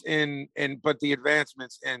advancements in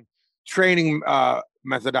training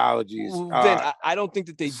methodologies. I don't think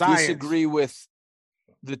that they disagree with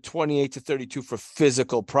the 28 to 32 for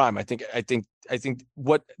physical prime. I think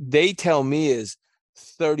what they tell me is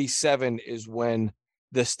 37 is when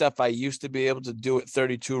the stuff I used to be able to do at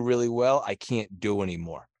 32 really well, I can't do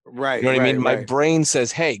anymore. Right. You know what I mean? My brain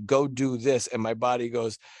says, hey, go do this. And my body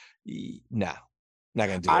goes, no, not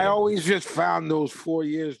going to do it. I always just found those 4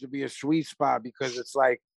 years to be a sweet spot because it's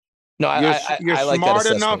like, No, you're I like smart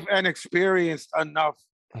that enough and experienced enough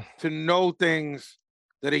to know things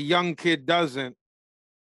that a young kid doesn't,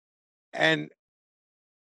 and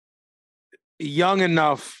young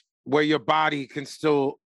enough where your body can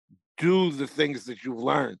still do the things that you've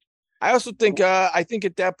learned. I also think I think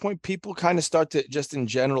at that point people kind of start to just in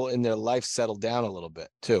general in their life settle down a little bit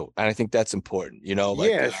too, and I think that's important. You know,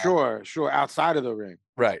 like, sure, outside of the ring,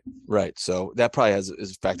 right. So that probably is a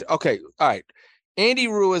factor. Okay, all right. Andy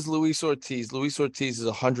Ruiz, Luis Ortiz. Luis Ortiz is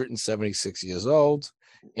 176 years old.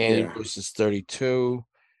 Andy Ruiz is 32.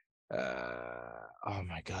 Oh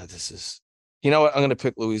my God, this is. You know what? I'm going to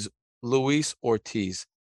pick Luis Ortiz.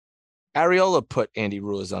 Arreola put Andy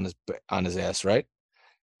Ruiz on his ass, right?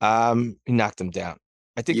 He knocked him down.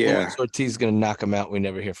 I think Luis Ortiz is going to knock him out. We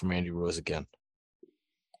never hear from Andy Ruiz again.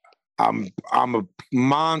 I'm a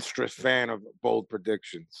monstrous fan of bold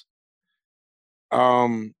predictions.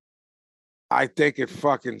 I think it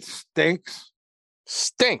fucking stinks.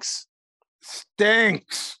 Stinks.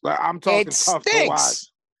 Like, I'm talking tough to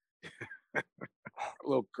watch. A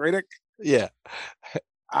little critic. Yeah.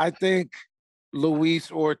 I think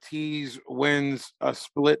Luis Ortiz wins a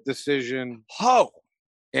split decision.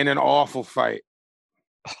 In an awful fight.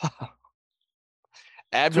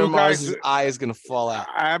 Abner Mares' eye is going to fall out.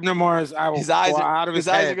 Abner Mares' eye will fall out of his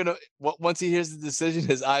head. His eyes are going to, once he hears the decision,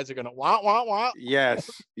 his eyes are going to wah, wah, wah. Yes.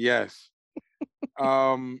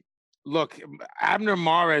 Look, Abner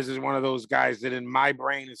Mares is one of those guys that in my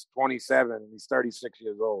brain is 27 and he's 36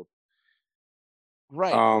 years old.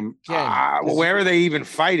 Right. Where are they even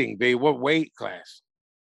fighting, B? What weight class?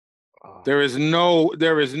 There is no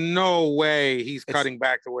way he's cutting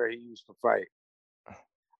back to where he used to fight.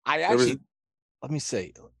 Let me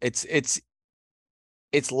say, it's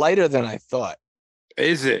lighter than I thought.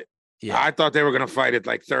 Is it? Yeah. I thought they were going to fight at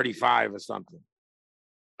like 35 or something.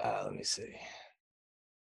 Let me see.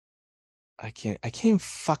 I can't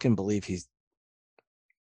fucking believe he's.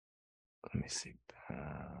 Let me see.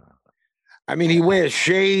 I mean, he wears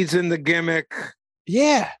shades in the gimmick.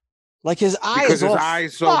 Yeah. Like his eyes, because his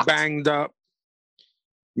eyes so banged up. I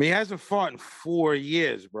mean, he hasn't fought in 4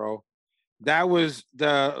 years, bro. That was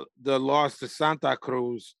the loss to Santa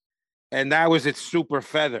Cruz, and that was its super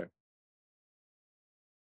feather.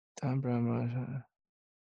 Tom Brown,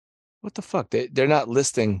 what the fuck? They're not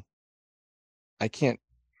listing. I can't.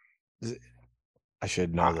 I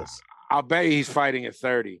should know this. I'll bet he's fighting at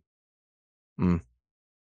 30.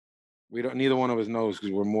 We don't. Neither one of us knows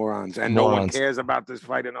because we're morons, and no one cares about this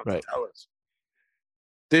fight enough to tell us.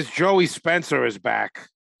 This Joey Spencer is back.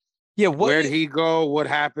 Yeah, where'd he go? What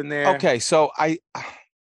happened there? Okay, so I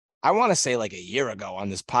want to say like a year ago on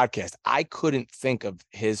this podcast, I couldn't think of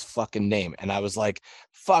his fucking name, and I was like,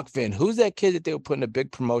 "Fuck, Vin, who's that kid that they were putting a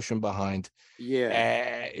big promotion behind?"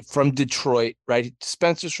 Yeah, from Detroit, right?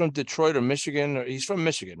 Spencer's from Detroit or Michigan, or he's from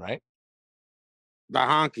Michigan, right? The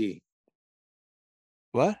honky.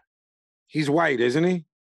 What? He's white, isn't he?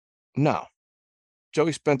 No.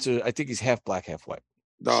 Joey Spencer, I think he's half black, half white.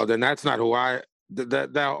 No, then that's not who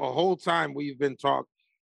the whole time we've been talking.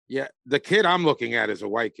 Yeah, the kid I'm looking at is a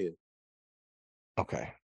white kid.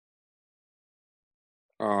 Okay.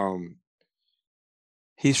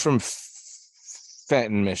 He's from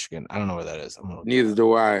Fenton, Michigan. I don't know where that is. Neither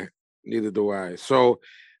do I. So,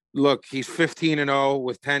 look, he's 15-0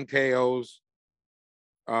 with 10 KOs.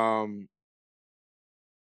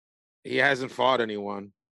 He hasn't fought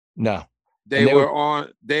anyone. No. They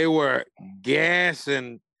were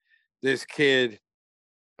gassing this kid.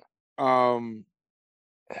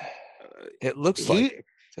 It looks like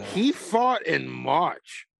he fought in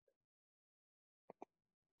March.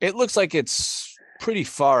 It looks like it's pretty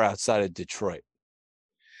far outside of Detroit.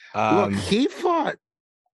 Look, he fought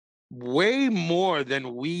way more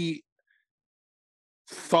than we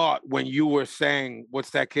thought when you were saying, what's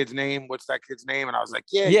that kid's name? And I was like,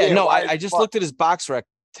 no, I just looked at his box rec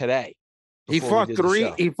today. He fought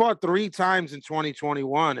three times in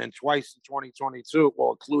 2021 and twice in 2022,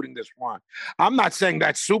 well, including this one. I'm not saying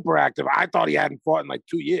that's super active. I thought he hadn't fought in like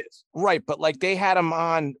 2 years. Right, but like they had him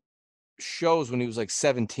on shows when he was like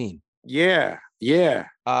 17. Yeah. You're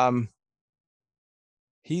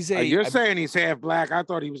saying he's half black. I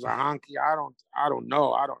thought he was a honky. I don't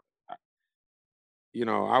know. I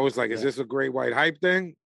was like, is this a great white hype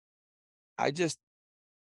thing? I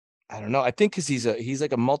don't know. I think because he's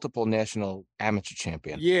like a multiple national amateur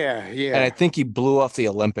champion. Yeah. And I think he blew off the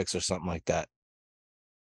Olympics or something like that.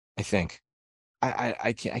 I think.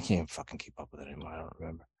 I can't fucking keep up with it anymore. I don't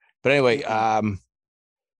remember. But anyway,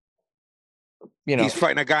 he's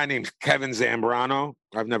fighting a guy named Kevin Zambrano.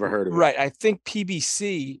 I've never heard of him. Right. I think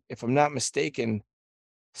PBC, if I'm not mistaken,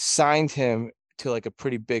 signed him to like a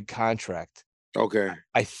pretty big contract. Okay.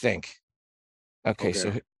 I think. Okay.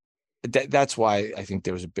 So that's why I think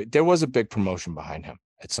there was a big promotion behind him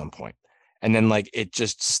at some point. And then like it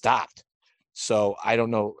just stopped. So I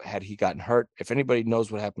don't know, had he gotten hurt? If anybody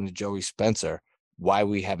knows what happened to Joey Spencer, why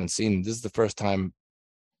we haven't seen him. This is the first time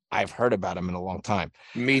I've heard about him in a long time.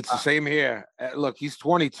 Me too. Same here. Look, he's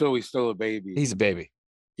 22. He's still a baby. He's a baby.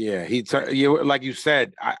 Yeah, like you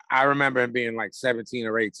said, I remember him being like 17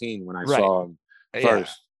 or 18 when I saw him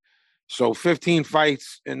first. So 15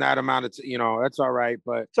 fights in that amount of, that's all right.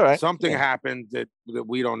 But something happened that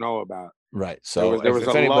we don't know about. Right. So there was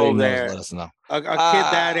a low there. Let us know. A kid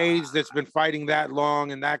that age that's been fighting that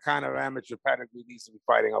long and that kind of amateur pedigree needs to be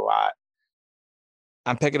fighting a lot.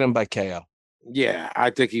 I'm picking him by KO. Yeah, I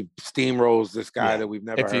think he steamrolls this guy that we've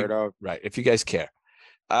never heard of. Right. If you guys care.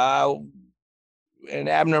 And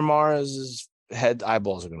Abner Mares'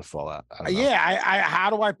 eyeballs are going to fall out. How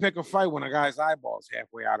do I pick a fight when a guy's eyeballs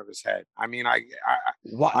halfway out of his head? I mean, I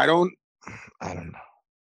don't know.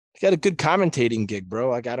 He got a good commentating gig,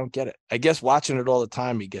 bro. Like, I don't get it. I guess watching it all the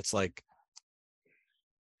time, he gets like,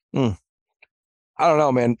 I don't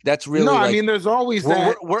know, man. That's really I mean, there's always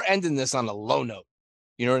we're ending this on a low note.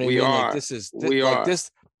 You know what I mean? Are. Like, we are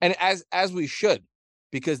this, and as we should,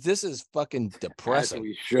 because this is fucking depressing. As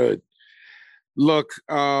we should. Look,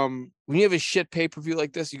 when you have a shit pay-per-view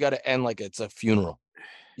like this, you got to end like it's a funeral.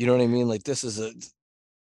 You know what I mean? Like, this is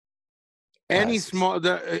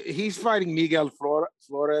he's fighting Miguel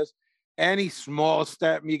Flores. Any small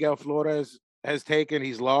step Miguel Flores has taken,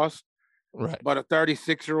 he's lost. Right. But a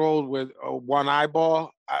 36-year-old with one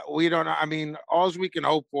eyeball, we don't know. I mean, all we can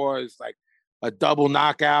hope for is like a double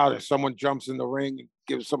knockout, or someone jumps in the ring and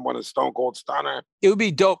gives someone a stone cold stunner. It would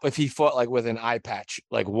be dope if he fought like with an eye patch,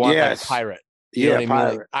 like one like a pirate. You know what I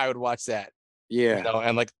mean? Like, I would watch that. Yeah.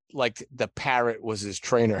 And like the parrot was his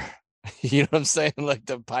trainer. You know what I'm saying? Like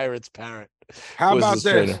the pirate's parrot. How about this?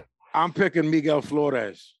 Trainer. I'm picking Miguel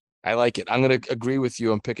Flores. I like it. I'm going to agree with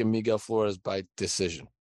you. I'm picking Miguel Flores by decision.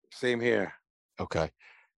 Same here. Okay.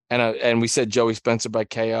 And we said Joey Spencer by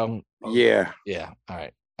KO. Yeah. Yeah. All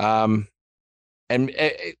right. And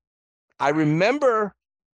I remember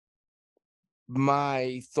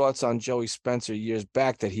my thoughts on Joey Spencer years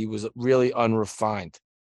back that he was really unrefined.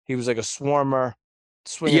 He was like a swarmer,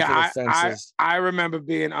 swinging for the fences. I remember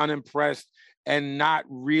being unimpressed and not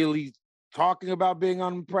really talking about being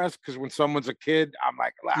unimpressed, because when someone's a kid, I'm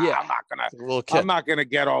like, I'm not gonna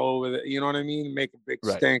get all over it. You know what I mean? Make a big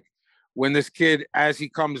stink. When this kid, as he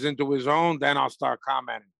comes into his own, then I'll start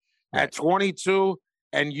commenting. Right. At 22,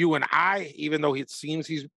 and you and I, even though it seems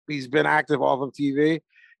he's been active off of TV,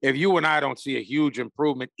 if you and I don't see a huge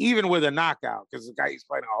improvement, even with a knockout, because the guy he's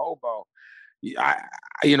fighting a hobo,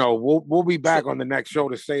 we'll be back on the next show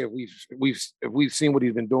to say if we've seen what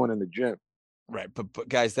he's been doing in the gym. Right, but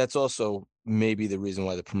guys, that's also maybe the reason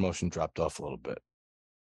why the promotion dropped off a little bit.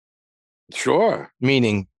 Sure.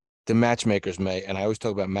 Meaning the matchmakers may, and I always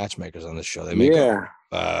talk about matchmakers on this show. They may go,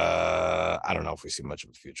 I don't know if we see much of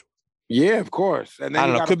a future. Yeah, of course. And then I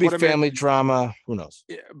don't know. Could be family drama. Who knows?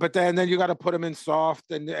 Yeah, but then you got to put him in soft,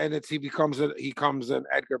 and he becomes an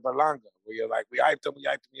Edgar Berlanga, where you're like, we hyped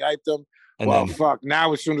him. And well, fuck.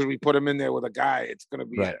 Now, as soon as we put him in there with a guy, it's gonna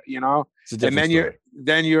be, and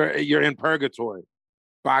then you're in purgatory,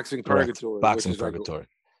 boxing purgatory, boxing purgatory.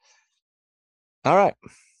 All right,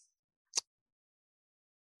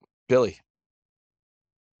 Billy.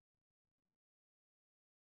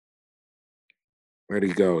 Where'd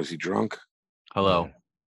he go? Is he drunk? Hello.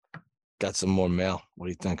 Got some more mail. What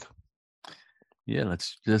do you think? Yeah,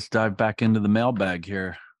 let's just dive back into the mailbag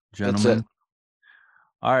here, gentlemen.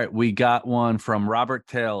 All right, we got one from Robert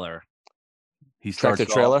Taylor. He starts the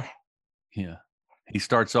trailer. He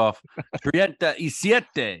starts off. Trieta y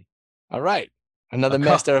siete. All right, another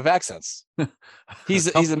master of accents. He's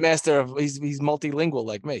a master of. He's multilingual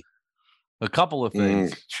like me. A couple of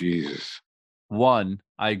things. Jesus. One,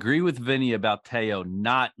 I agree with Vinny about Teo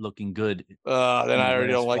not looking good. Then I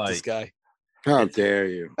already don't like this guy. How dare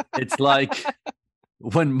you? It's like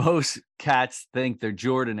when most cats think they're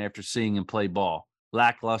Jordan after seeing him play ball.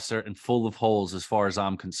 Lackluster and full of holes as far as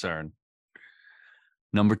I'm concerned.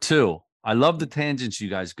 Number two, I love the tangents you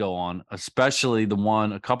guys go on, especially the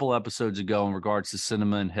one a couple episodes ago in regards to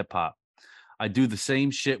cinema and hip hop. I do the same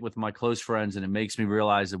shit with my close friends, and it makes me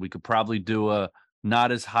realize that we could probably do a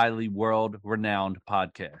not as highly world-renowned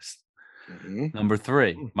podcast. Mm-hmm. Number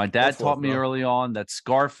three, my dad taught me early on that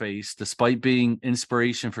Scarface, despite being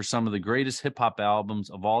inspiration for some of the greatest hip hop albums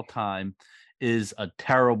of all time, is a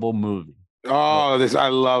terrible movie. Oh, I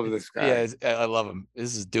love this guy. Yeah, I love him.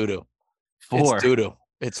 This is doo-doo. Four. It's doo-doo.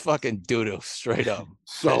 It's fucking doo-doo, straight up.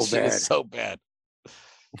 So bad. It's so bad.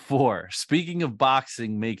 4. Speaking of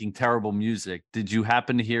boxing making terrible music, did you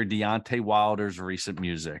happen to hear Deontay Wilder's recent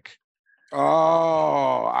music?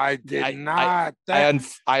 Oh, I did not.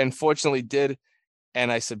 I unfortunately did, and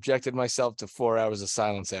I subjected myself to 4 hours of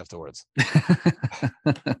silence afterwards.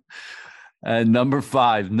 And number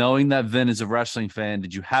 5, knowing that Vin is a wrestling fan,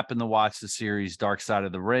 did you happen to watch the series Dark Side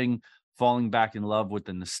of the Ring? Falling back in love with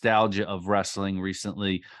the nostalgia of wrestling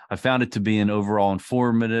recently, I found it to be an overall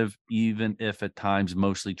informative, even if at times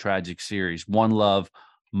mostly tragic series. One love,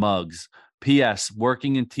 Muggs. P.S.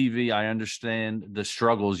 Working in TV, I understand the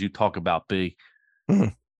struggles you talk about, B.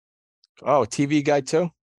 Oh, TV guy too?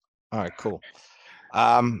 All right, cool.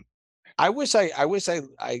 I wish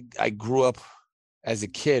I grew up as a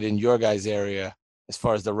kid in your guys' area as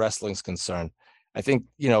far as the wrestling's concerned. I think,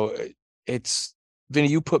 it's Vinny,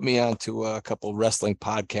 you put me onto a couple wrestling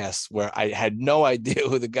podcasts where I had no idea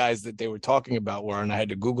who the guys that they were talking about were, and I had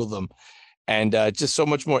to Google them. And just so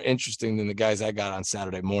much more interesting than the guys I got on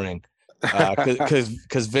Saturday morning,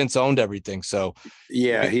 because Vince owned everything. So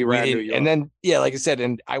yeah, he ran New York. And then like I said,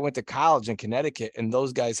 and I went to college in Connecticut, and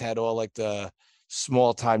those guys had all like the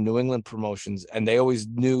small time New England promotions, and they always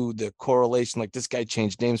knew the correlation. Like, this guy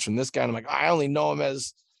changed names from this guy, and I'm like, I only know him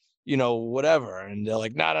as, whatever. And they're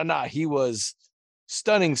like, no, he was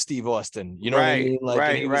Stunning Steve Austin, what I mean? Like,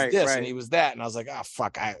 and he was this and he was that, and I was like, oh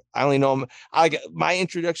fuck, I only know him. My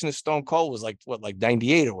introduction to Stone Cold was like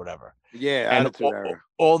 98 or whatever. Yeah, and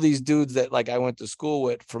all these dudes that like I went to school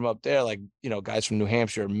with from up there, like guys from New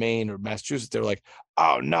Hampshire, Maine, or Massachusetts, they were like,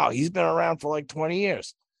 oh no, he's been around for like 20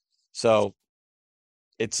 years. So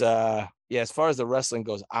it's as far as the wrestling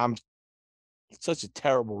goes, I'm such a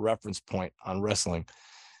terrible reference point on wrestling.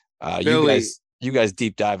 Billy, you guys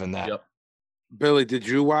deep dive in that. Yep. Billy, did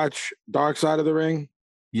you watch Dark Side of the Ring?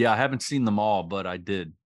 Yeah, I haven't seen them all, but I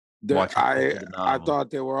did. I thought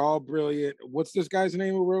they were all brilliant. What's this guy's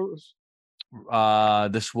name who wrote?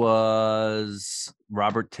 This was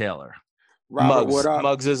Robert Taylor. Robert, what up?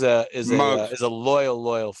 Muggs is a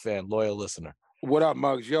loyal fan, loyal listener. What up,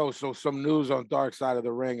 Muggs? Yo, so some news on Dark Side of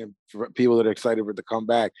the Ring, and for people that are excited for it to come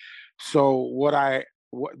back. So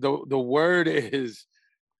the word is,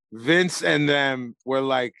 Vince and them were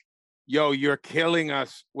like, yo, you're killing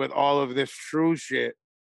us with all of this true shit.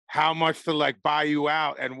 How much to like buy you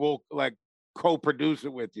out, and we'll like co-produce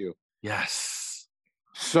it with you. Yes.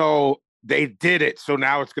 So they did it. So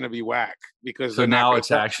now it's going to be whack, because so now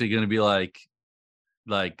it's actually going to be like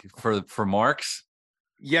for Marks.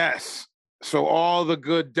 Yes. So all the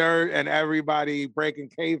good dirt and everybody breaking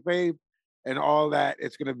kayfabe and all that,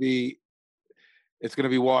 it's going to be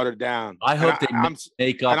watered down. I hope they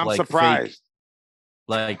make up. And I'm like surprised.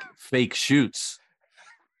 Fake shoots.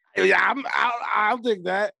 Yeah, I'll dig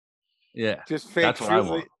that. Yeah, just fake. That's what I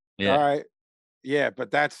want. Yeah. All right. Yeah,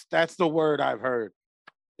 but that's the word I've heard,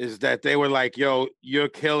 is that they were like, "Yo, you're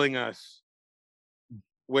killing us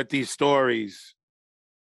with these stories.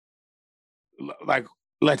 Like,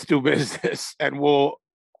 let's do business, and we'll."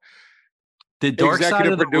 Did Dark Side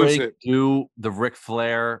of the Ring do the Ric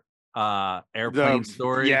Flair airplane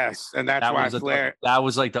story? Yes, and that was Flair. That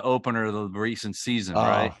was like the opener of the recent season,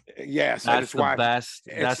 right? Yes, that's the best.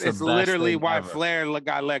 It's literally why ever. Flair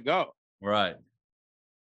got let go. Right.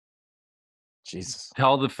 Jesus.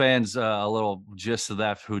 Tell the fans a little gist of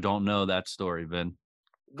that who don't know that story, Vin.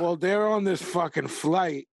 Well, they're on this fucking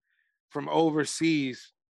flight from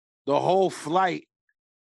overseas. The whole flight,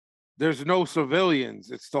 there's no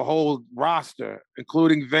civilians. It's the whole roster,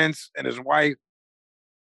 including Vince and his wife.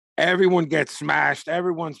 Everyone gets smashed.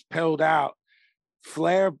 Everyone's pilled out.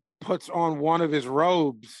 Flair puts on one of his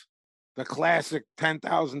robes, the classic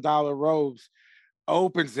 $10,000 robes,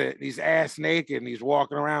 opens it, and he's ass naked, and he's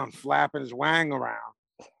walking around flapping his wang around.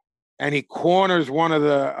 And he corners one of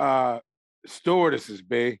the stewardesses,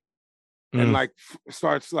 B, and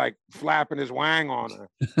starts like flapping his wang on her.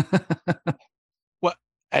 What?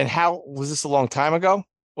 And how was this a long time ago,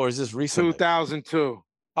 or is this recent? 2002.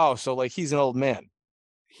 Oh, so like he's an old man.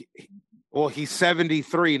 He's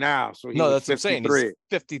 73 now. So that's 53. What I'm saying. He's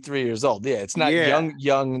 53 years old. Yeah, it's not young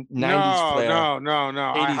 90s Flair.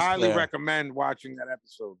 No. I highly recommend watching that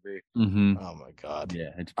episode, B. Mm-hmm. Oh my God.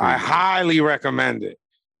 Yeah, I highly recommend it.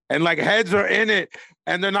 And like heads are in it,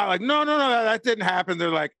 and they're not like, no, that didn't happen. They're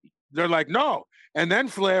like, no. And then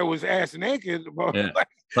Flair was ass naked. Yeah.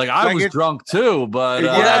 Like I was drunk too, but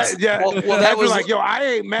that was like, yo, I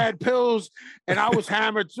ate mad pills and I was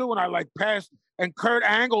hammered too, and I like passed. And Kurt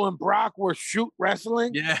Angle and Brock were shoot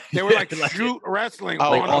wrestling. Yeah, they were like shoot wrestling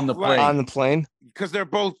on the plane. On the plane, because they're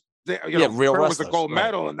both. Real Kurt wrestlers. Was a gold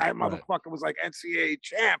medal, and that motherfucker was like NCAA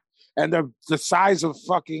champ, and they're the size of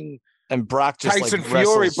fucking and Brock just Tyson like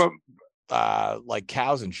Fury, wrestles. like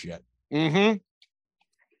cows and shit. Mm-hmm.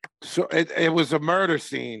 So it was a murder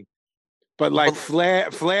scene, but like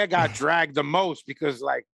Flair got dragged the most because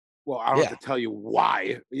like, well, I don't have to tell you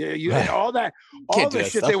why. All the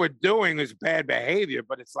shit they were doing is bad behavior,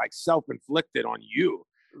 but it's like self-inflicted on you.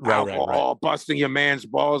 Alcohol, busting your man's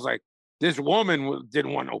balls. Like this woman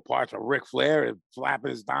didn't want no parts of Ric Flair and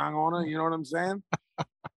flapping his dong on her. You know what I'm saying?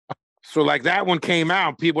 So like that one came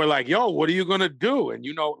out, people were like, yo, what are you going to do? And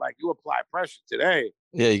like you apply pressure today.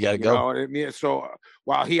 Yeah, you got to go. Know what I mean? So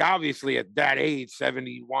while he obviously at that age,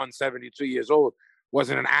 71, 72 years old,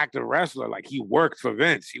 wasn't an active wrestler, like he worked for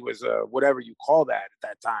Vince. He was whatever you call that at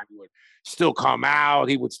that time. He would still come out.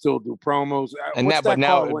 He would still do promos. And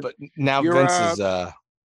now Vince is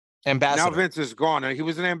ambassador. Now Vince is gone, and he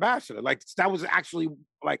was an ambassador. Like that was actually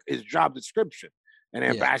like his job description, an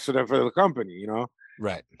ambassador for the company.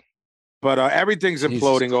 Right. But everything's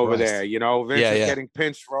imploding over there, Vince is getting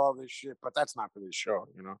pinched for all this shit, but that's not for this show,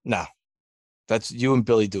 No. That's you and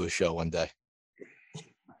Billy do a show one day.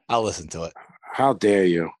 I'll listen to it. How dare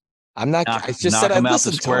you? I'm not. I just said I'd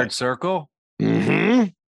listen to it. Squared circle. Mm-hmm.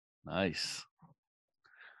 Nice.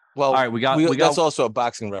 Well, all right, we got. That's also a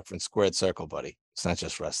boxing reference, squared circle, buddy. It's not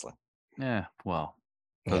just wrestling. Yeah, well,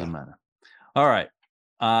 doesn't matter. All right.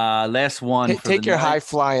 Last one. Take your high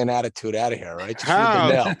flying attitude out of here, right? Just read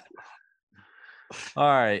the nail. All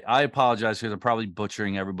right. I apologize because I'm probably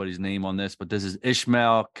butchering everybody's name on this, but this is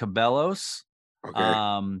Ishmael Cabellos.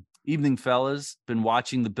 Okay. Evening, fellas. Been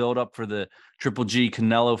watching the build up for the Triple G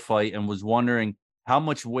Canelo fight and was wondering how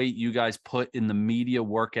much weight you guys put in the media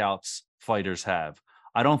workouts fighters have.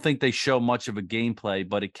 I don't think they show much of a gameplay,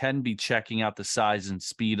 but it can be checking out the size and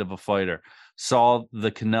speed of a fighter. Saw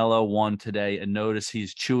the Canelo one today and noticed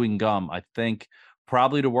he's chewing gum. I think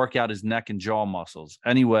probably to work out his neck and jaw muscles.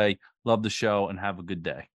 Anyway, love the show and have a good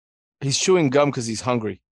day. He's chewing gum because he's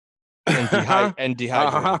hungry and dehydrated. He's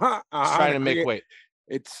trying to make weight.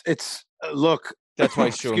 It's look. That's why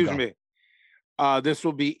he's chewing gum. Excuse me. This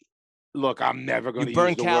will be. Look, I'm never going to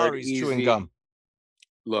burn calories chewing gum.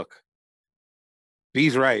 Look,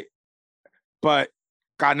 B's right, but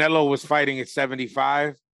Canelo was fighting at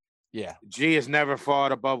 75. Yeah, G has never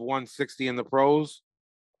fought above 160 in the pros.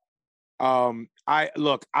 I'm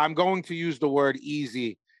going to use the word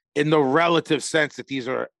easy in the relative sense that these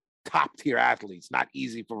are top tier athletes, not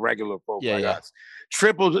easy for regular folks like us.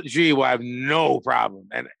 Triple G will have no problem.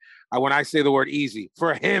 And when I say the word easy,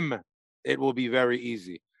 for him, it will be very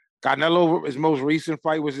easy. Canelo, his most recent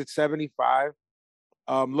fight was at 75.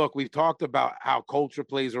 Look, we've talked about how culture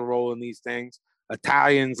plays a role in these things.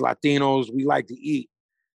 Italians, Latinos, we like to eat.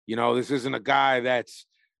 This isn't a guy that's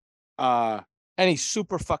and he's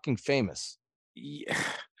super fucking famous. Yeah.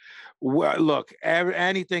 Well, look,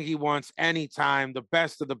 anything he wants, anytime, the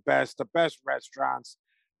best of the best restaurants,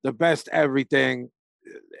 the best everything.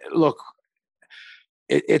 Look,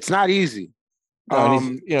 it's not easy. No,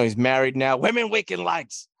 he's married now. Women waking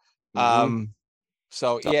lights.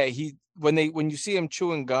 So yeah, when you see him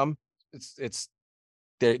chewing gum,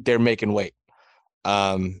 they're making weight.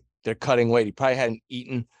 They're cutting weight. He probably hadn't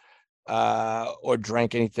eaten or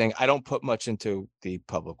drank anything. I don't put much into the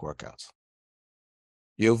public workouts.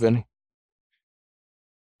 You, Vinny?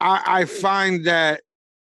 I find that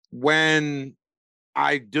when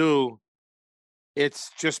I do, it's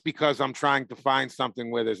just because I'm trying to find something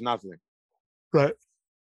where there's nothing. Right.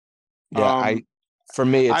 Yeah, I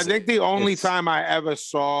think the only time I ever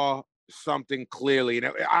saw something clearly,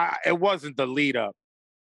 it wasn't the lead up.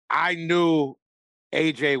 I knew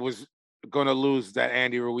AJ was going to lose that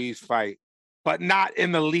Andy Ruiz fight, but not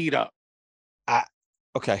in the lead up.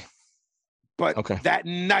 Okay. But that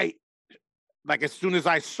night, like as soon as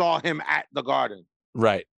I saw him at the Garden,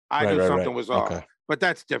 I knew something was off. Okay. But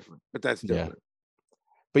that's different. Yeah.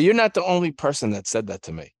 But you're not the only person that said that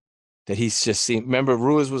to me. That he's just seen. Remember,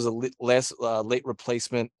 Ruiz was a late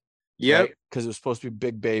replacement. Yeah, right? Because it was supposed to be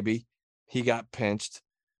Big Baby. He got pinched,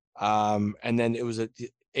 and then it was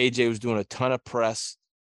AJ was doing a ton of press.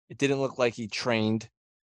 It didn't look like he trained.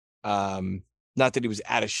 Not that he was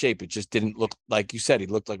out of shape. It just didn't look like you said. He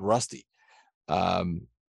looked like rusty.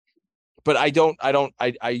 But I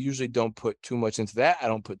usually don't put too much into that. I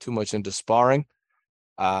don't put too much into sparring.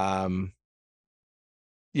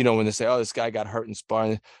 When they say, oh, this guy got hurt in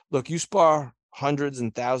sparring. Look, you spar hundreds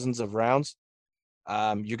and thousands of rounds,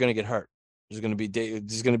 you're going to get hurt. There's going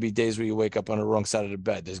to be days where you wake up on the wrong side of the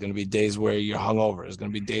bed. There's going to be days where you're hungover. There's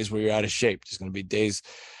going to be days where you're out of shape. There's going to be days,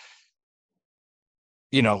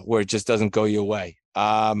 where it just doesn't go your way.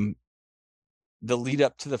 The lead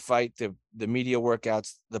up to the fight, the media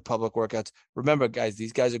workouts, the public workouts. Remember, guys,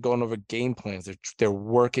 these guys are going over game plans. They're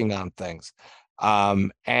working on things.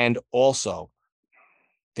 And also,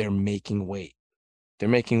 they're making weight.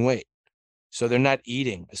 So they're not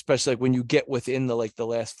eating, especially like when you get within the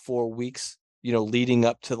last 4 weeks, leading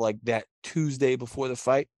up to like that Tuesday before the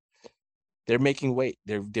fight. They're making weight.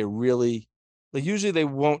 They're really usually they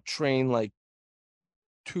won't train like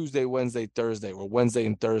Tuesday, Wednesday, Thursday, or Wednesday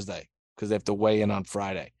and Thursday because they have to weigh in on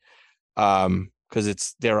Friday.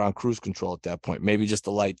 Because they're on cruise control at that point. Maybe just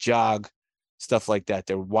a light jog, stuff like that.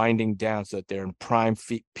 They're winding down so that they're in prime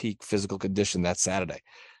peak physical condition that Saturday.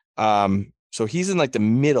 So he's in like the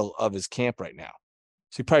middle of his camp right now.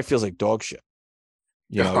 So he probably feels like dog shit.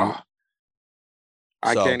 I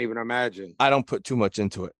can't even imagine. I don't put too much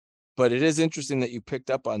into it. But it is interesting that you picked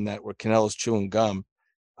up on that where Canelo's chewing gum.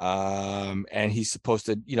 And he's supposed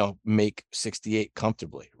to, make 68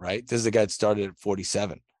 comfortably, right? This is a guy that started at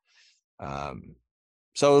 47.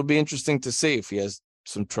 So it'll be interesting to see if he has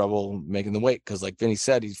some trouble making the weight. Because like Vinny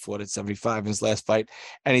said, he's fought at 75 in his last fight.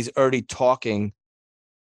 And he's already talking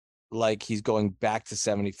like he's going back to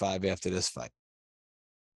 75 after this fight.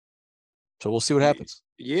 So we'll see what happens.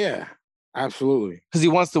 Yeah, absolutely. Because he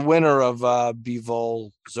wants the winner of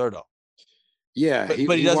Bivol Zurdo. Yeah.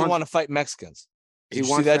 But he doesn't want to fight Mexicans. Did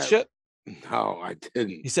you see that shit? No, I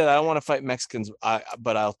didn't. He said, "I don't want to fight Mexicans,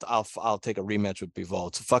 but I'll take a rematch with Bivol."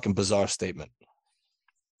 It's a fucking bizarre statement.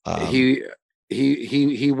 He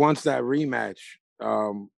wants that rematch.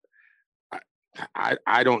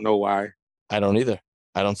 I don't know why. I don't either.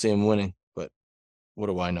 I don't see him winning, but what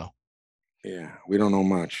do I know? Yeah, we don't know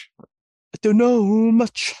much. I don't know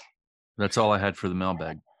much. That's all I had for the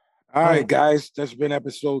mailbag. All right, guys, that's been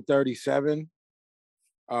episode 37.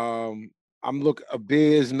 I'm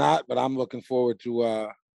but I'm looking forward to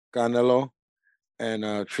Canelo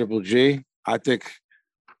and Triple G. I think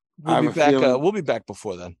we'll be back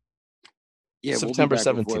before then. Yeah, September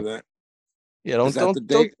 17th. Yeah,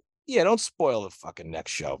 don't spoil the fucking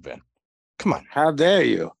next show, Ben. Come on. How dare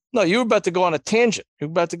you? No, you were about to go on a tangent. You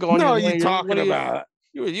were about to go on. No, you're talking about.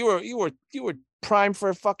 You were primed for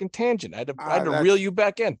a fucking tangent. I had to reel you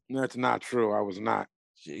back in. That's not true. I was not.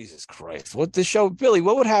 Jesus Christ. What this show, Billy,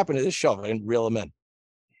 what would happen to this show if I didn't reel him in?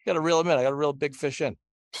 Got to reel him in. I got to reel big fish in.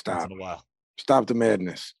 Stop. In a while. Stop the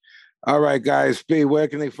madness. All right, guys. B, where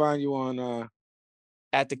can they find you on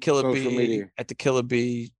at the Killer B media? At the Killer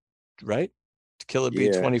B, right? The Killer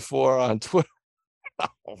B 24 on Twitter.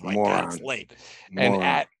 Oh my God, it's late. And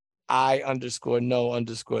at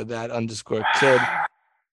I_know_that_kid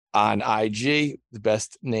on IG, the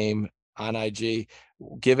best name on IG.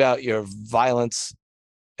 Give out your violence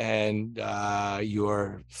and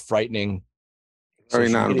your frightening. Very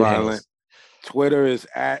nonviolent. Twitter is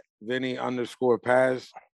at Vinny_Paz.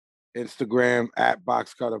 Instagram at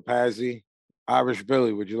BoxCutterPazzy. Irish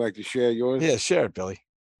Billy, would you like to share yours? Yeah, share it, Billy.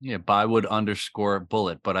 Yeah,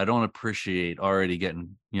 Bywood_bullet, but I don't appreciate already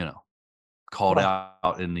getting, called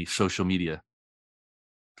out in the social media.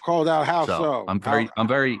 Called out how so? I'm very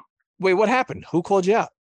Wait, what happened? Who called you out?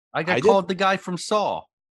 I called the guy from Saw.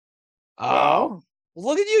 Oh.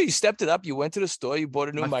 Look at you. You stepped it up. You went to the store. You bought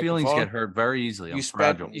a new microphone. My feelings get hurt very easily. I'm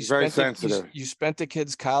fragile. Very sensitive. You spent the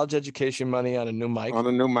kids' college education money on a new mic. On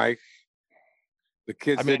a new mic. The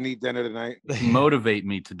kids didn't eat dinner tonight. Motivate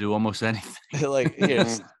me to do almost anything. Like,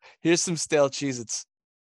 here's some stale Cheez-Its.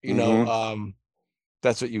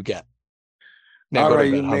 That's what you get. Now all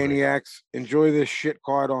right, you maniacs. Enjoy this shit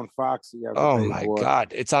card on Fox. Oh, my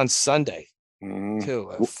God. It's on Sunday, too.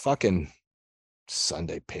 A fucking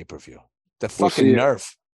Sunday pay-per-view. The fucking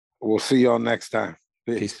nerve. We'll see y'all next time.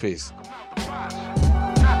 Peace. Knock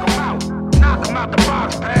 'em out the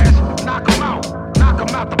box, pass. Knock 'em out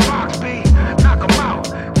the box, B.